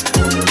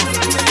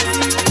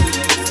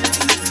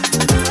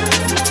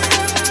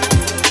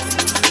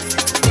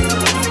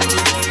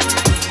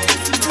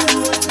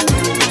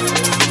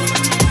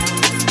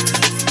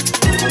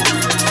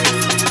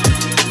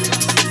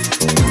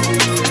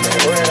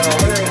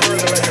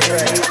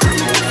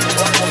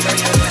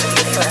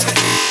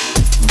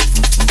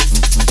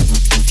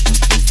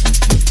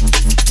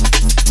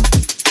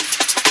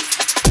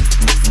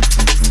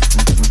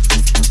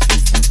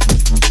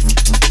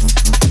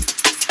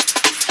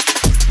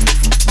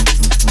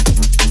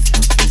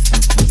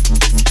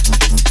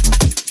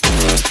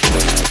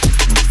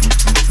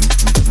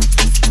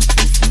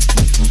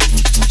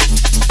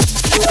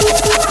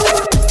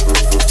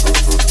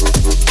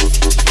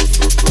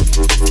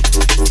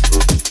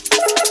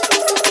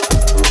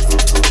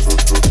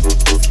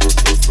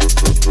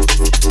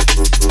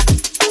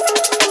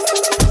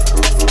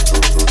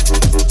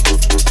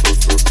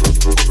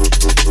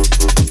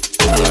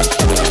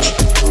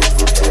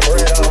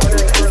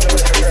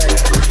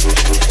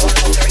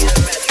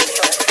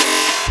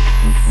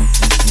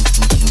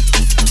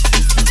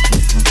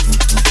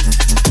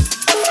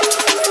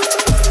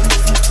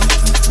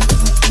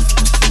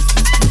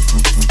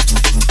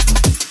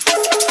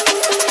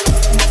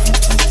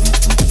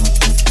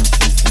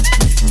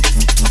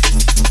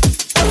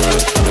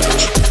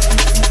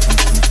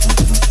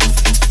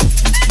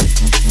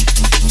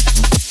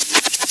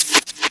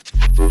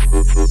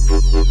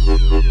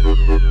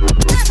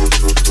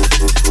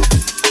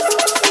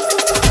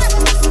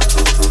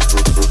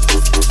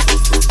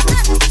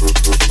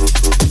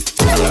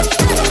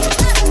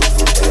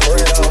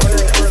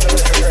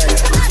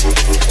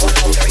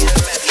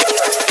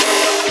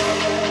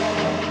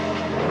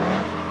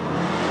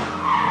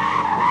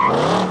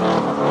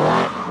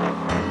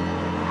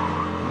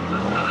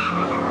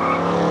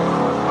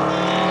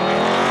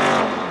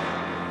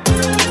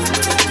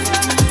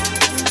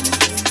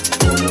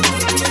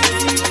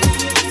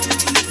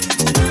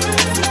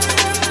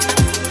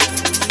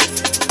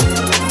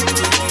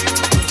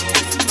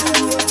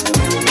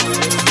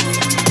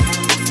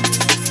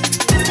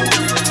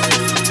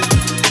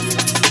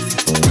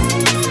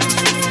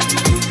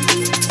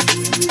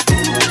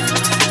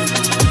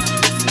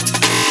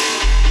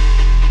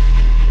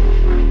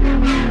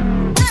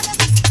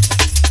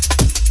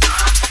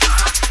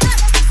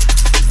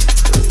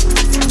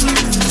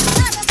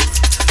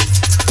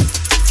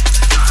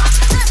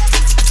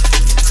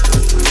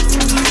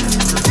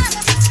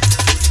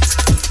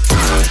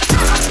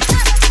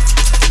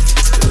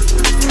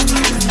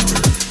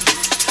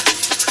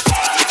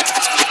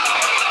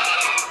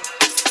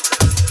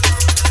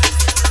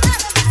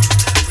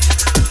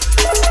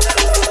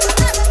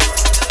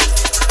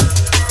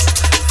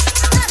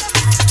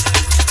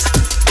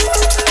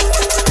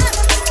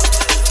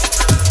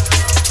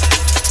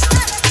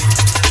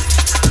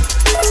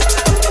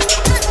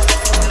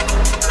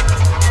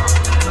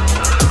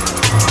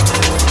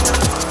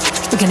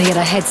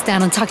 Heads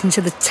down and tuck into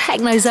the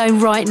techno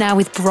zone right now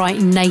with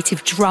Brighton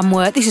native drum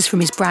work. This is from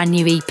his brand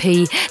new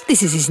EP.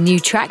 This is his new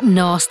track,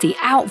 Nasty,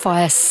 out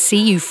via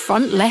See You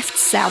Front Left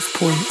South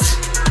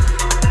Point.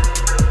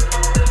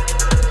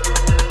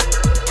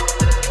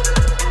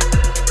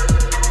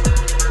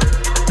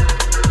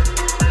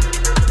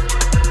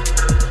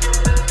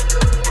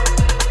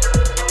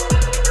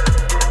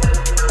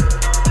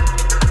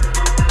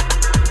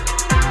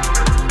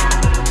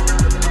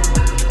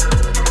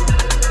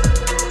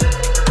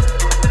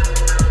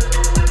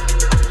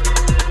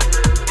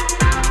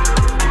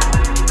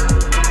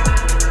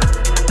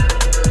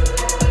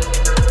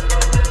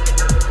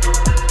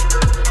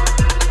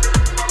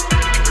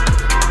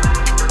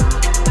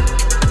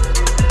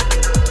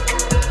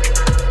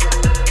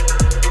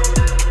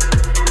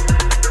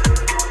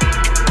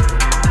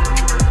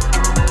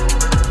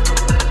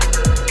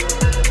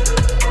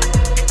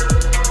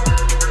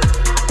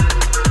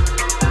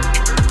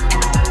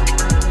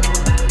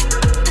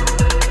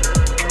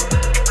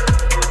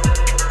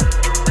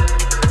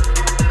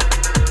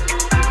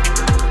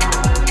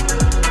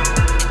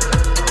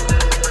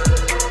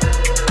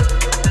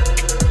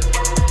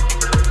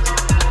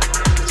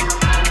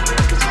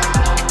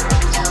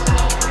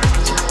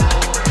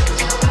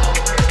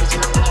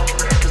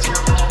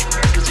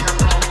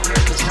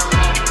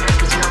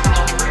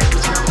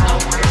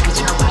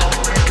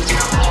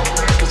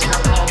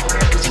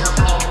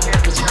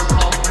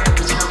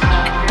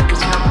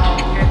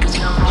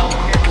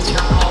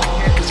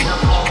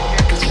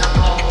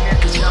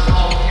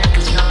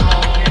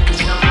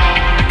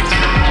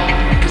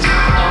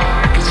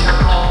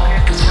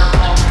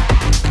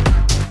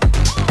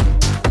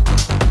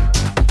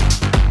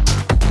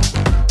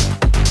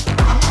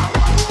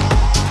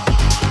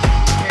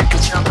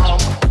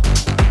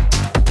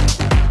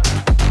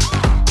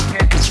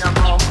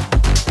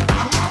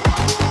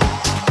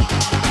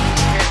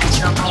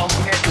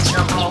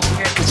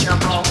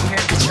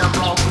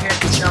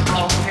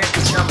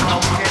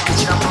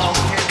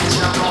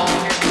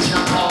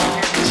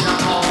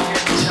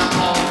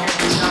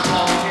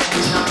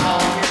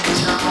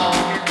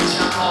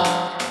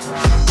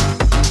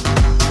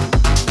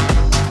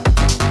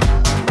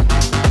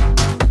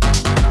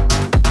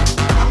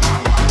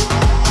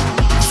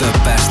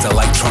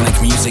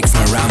 electronic music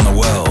from around the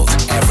world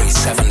every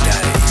 7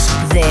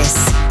 days. This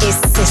is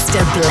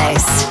Sister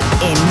Bliss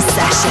in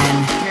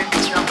session.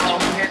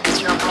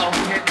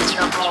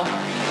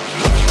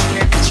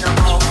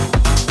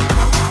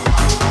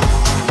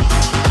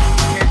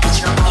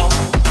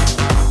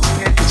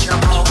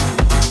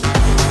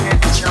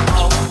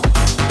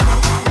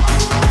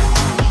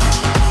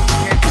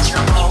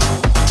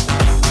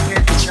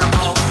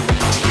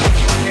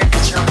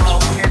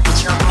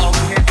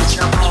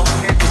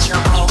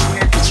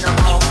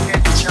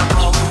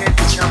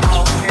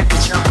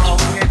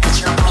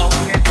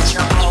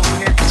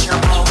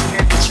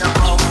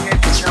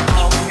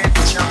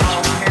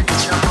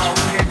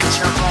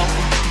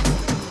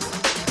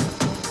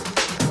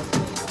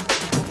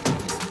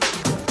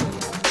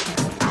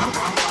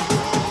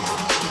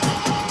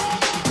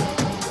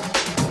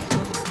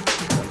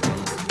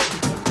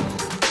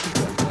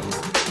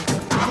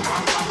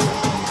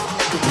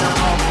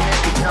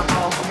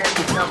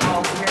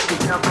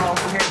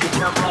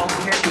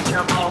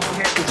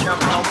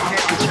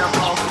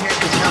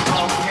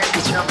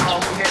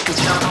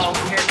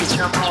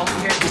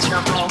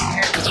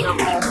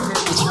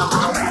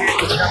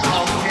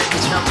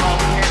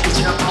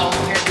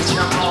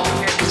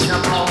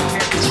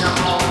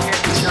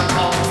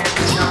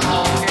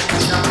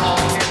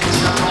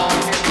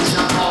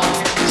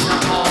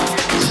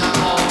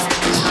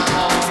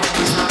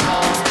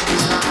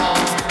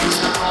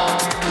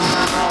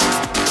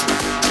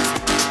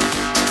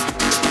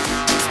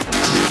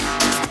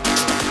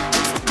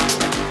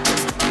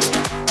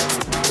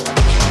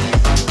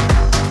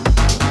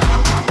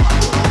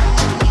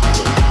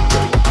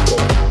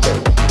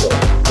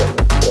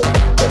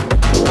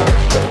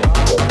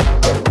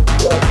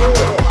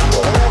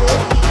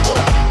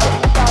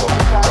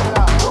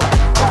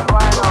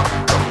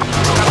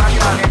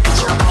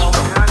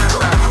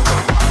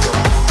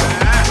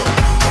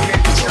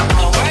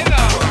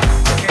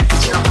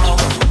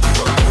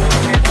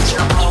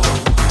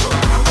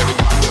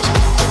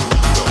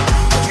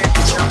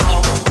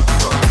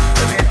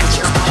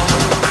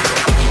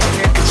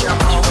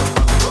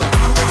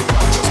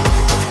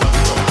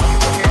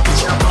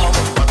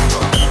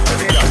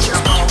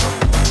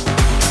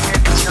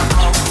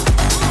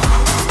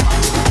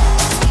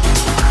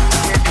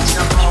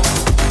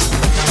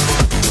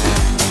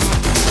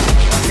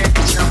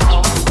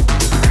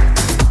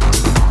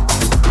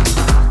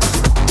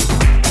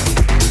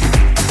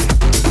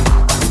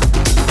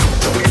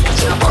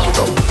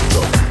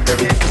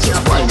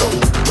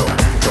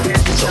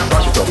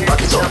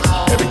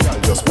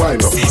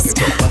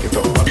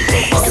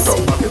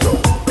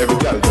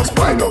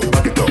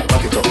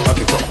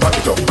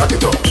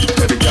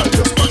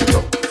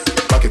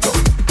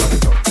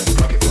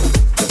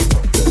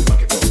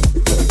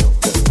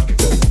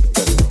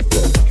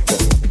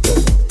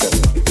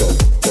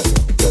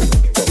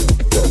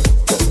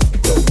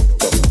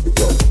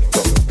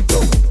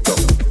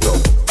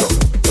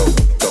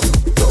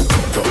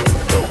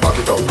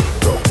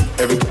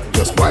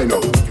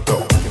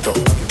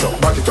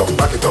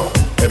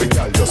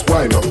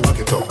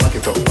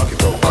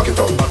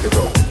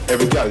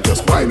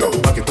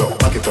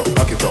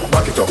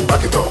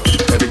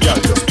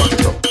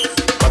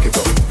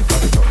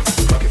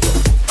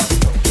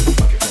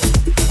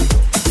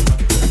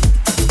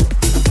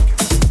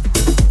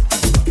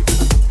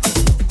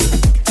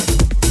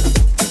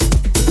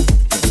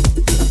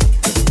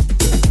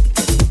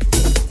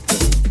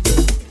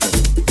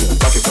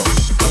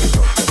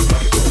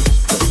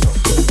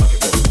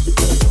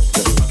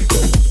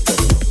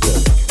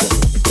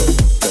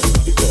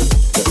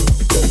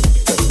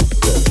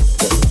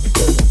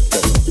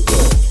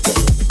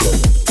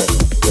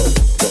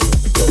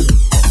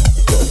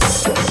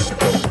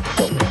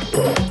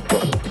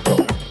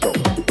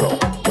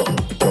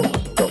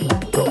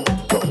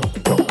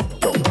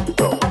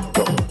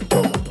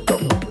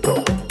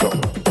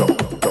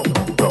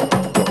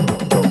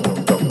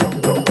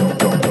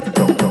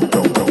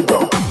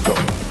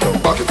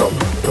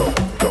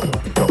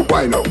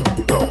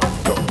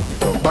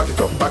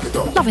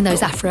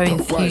 Those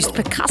Afro-infused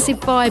percussive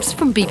vibes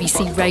from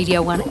BBC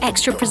Radio 1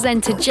 extra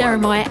presenter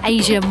Jeremiah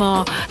Asia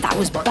Mar. That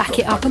was Back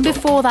It Up, and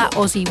before that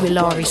Ozzy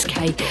Willaris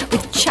K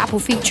with Chapel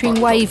featuring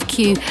Wave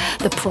Q,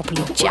 the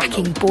properly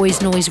jacking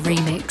Boys Noise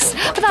remix.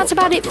 But that's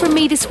about it from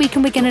me this week,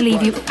 and we're going to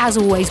leave you as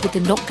always with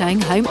the Not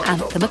Going Home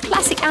anthem, a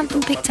classic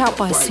anthem picked out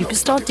by a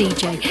superstar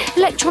DJ,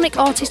 electronic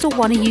artist, or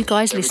one of you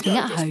guys listening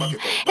at home.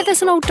 If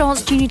there's an old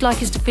dance tune you'd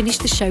like us to finish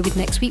the show with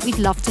next week, we'd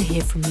love to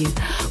hear from you.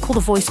 Call the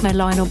voicemail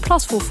line on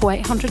 +44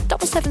 800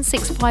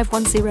 776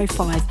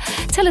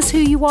 5105. Tell us who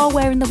you are,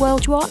 where in the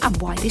world you are, and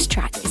why this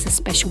track is a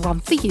special one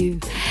for you.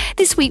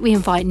 This week we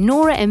invite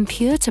Nora En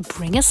Pure to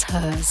bring us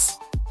hers.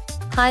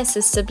 Hi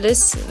Sister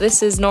Bliss,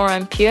 this is Nora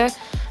En Pure.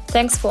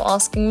 Thanks for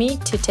asking me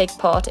to take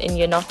part in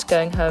your Not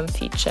Going Home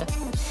feature.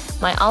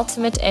 My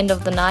ultimate end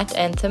of the night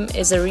anthem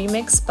is a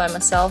remix by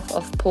myself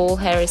of Paul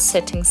Harris'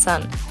 Setting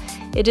Sun.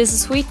 It is a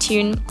sweet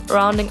tune,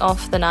 rounding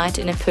off the night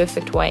in a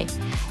perfect way.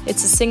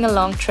 It's a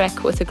sing-along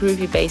track with a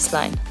groovy bass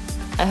line.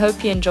 I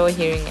hope you enjoy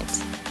hearing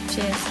it.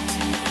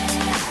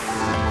 Cheers.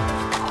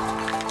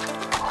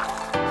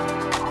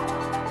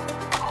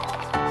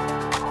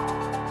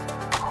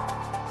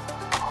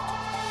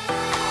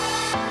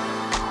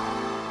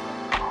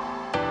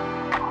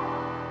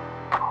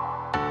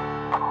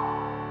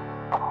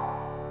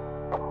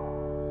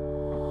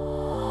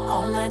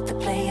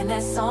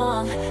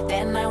 song.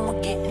 That night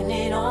we're getting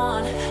it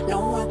on.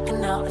 No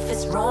working out if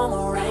it's wrong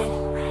or right.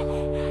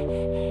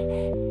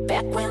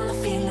 Back when the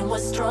feeling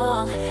was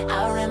strong,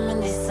 I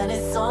reminisce and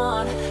it's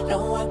on.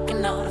 No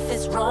working out if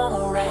it's wrong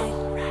or right.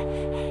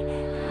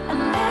 And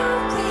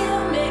now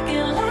we're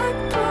making like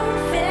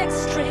perfect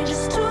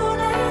strangers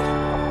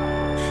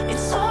tonight.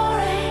 It's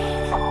alright.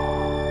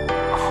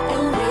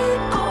 And we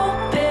go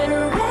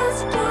better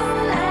as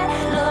one night.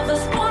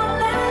 Lovers one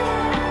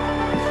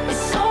night.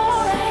 It's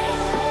alright.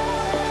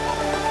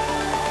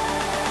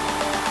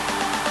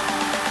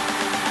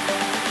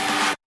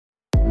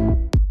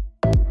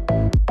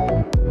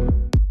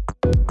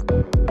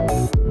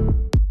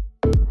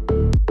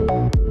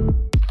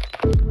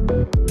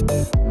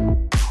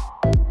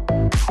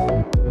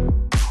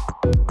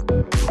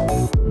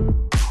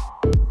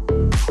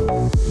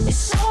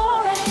 It's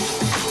alright.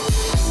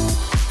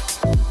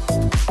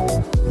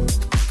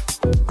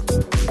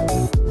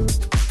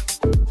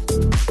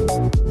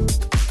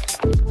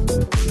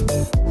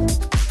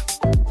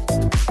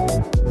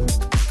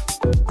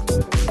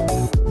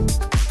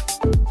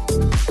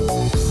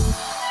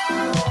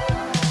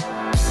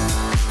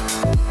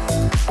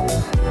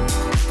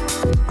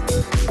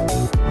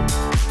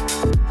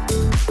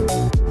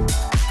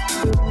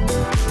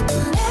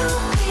 Now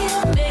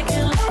we're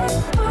making like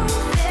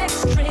perfect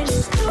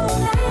strangers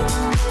tonight.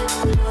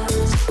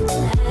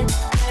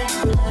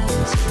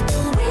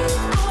 We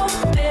go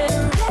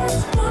better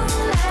as one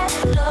night.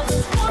 Love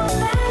is one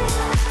night.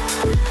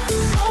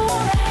 It's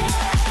alright.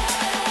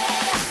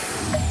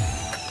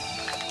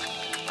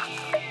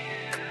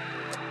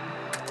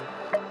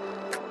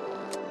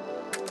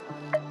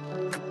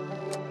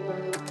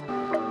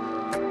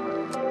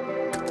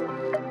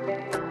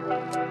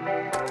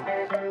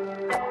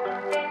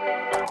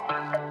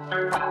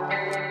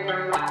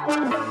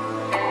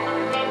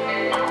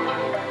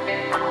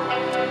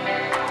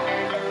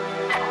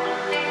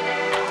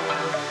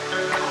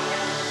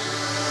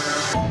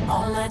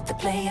 All night they're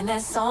playing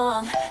that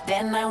song.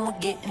 That night we're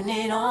getting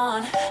it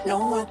on.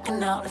 No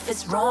working out if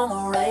it's wrong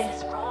or right.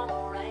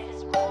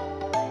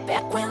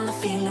 Back when the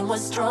feeling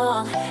was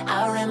strong,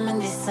 I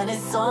reminisce and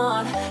it's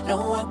on. No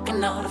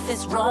working out if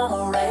it's wrong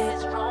or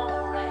right.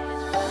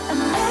 And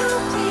now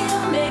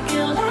we're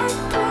making like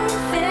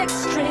perfect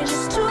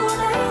strangers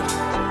tonight.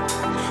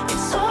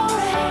 It's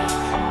alright.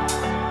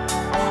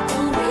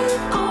 And we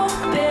go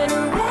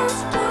better as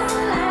one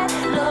night.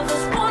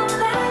 Lovers one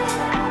night.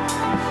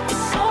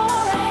 It's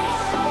alright.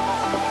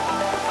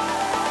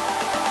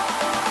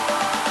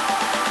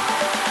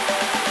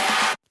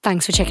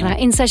 Thanks for checking out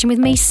In Session with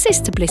me,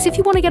 Sister Bliss. If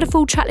you want to get a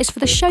full track list for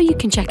the show, you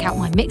can check out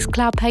my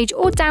Mixcloud page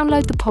or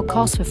download the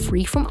podcast for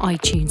free from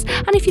iTunes.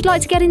 And if you'd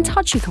like to get in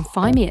touch, you can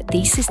find me at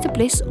The Sister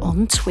Bliss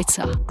on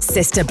Twitter.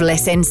 Sister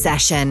Bliss In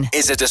Session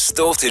is a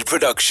Distorted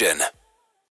production.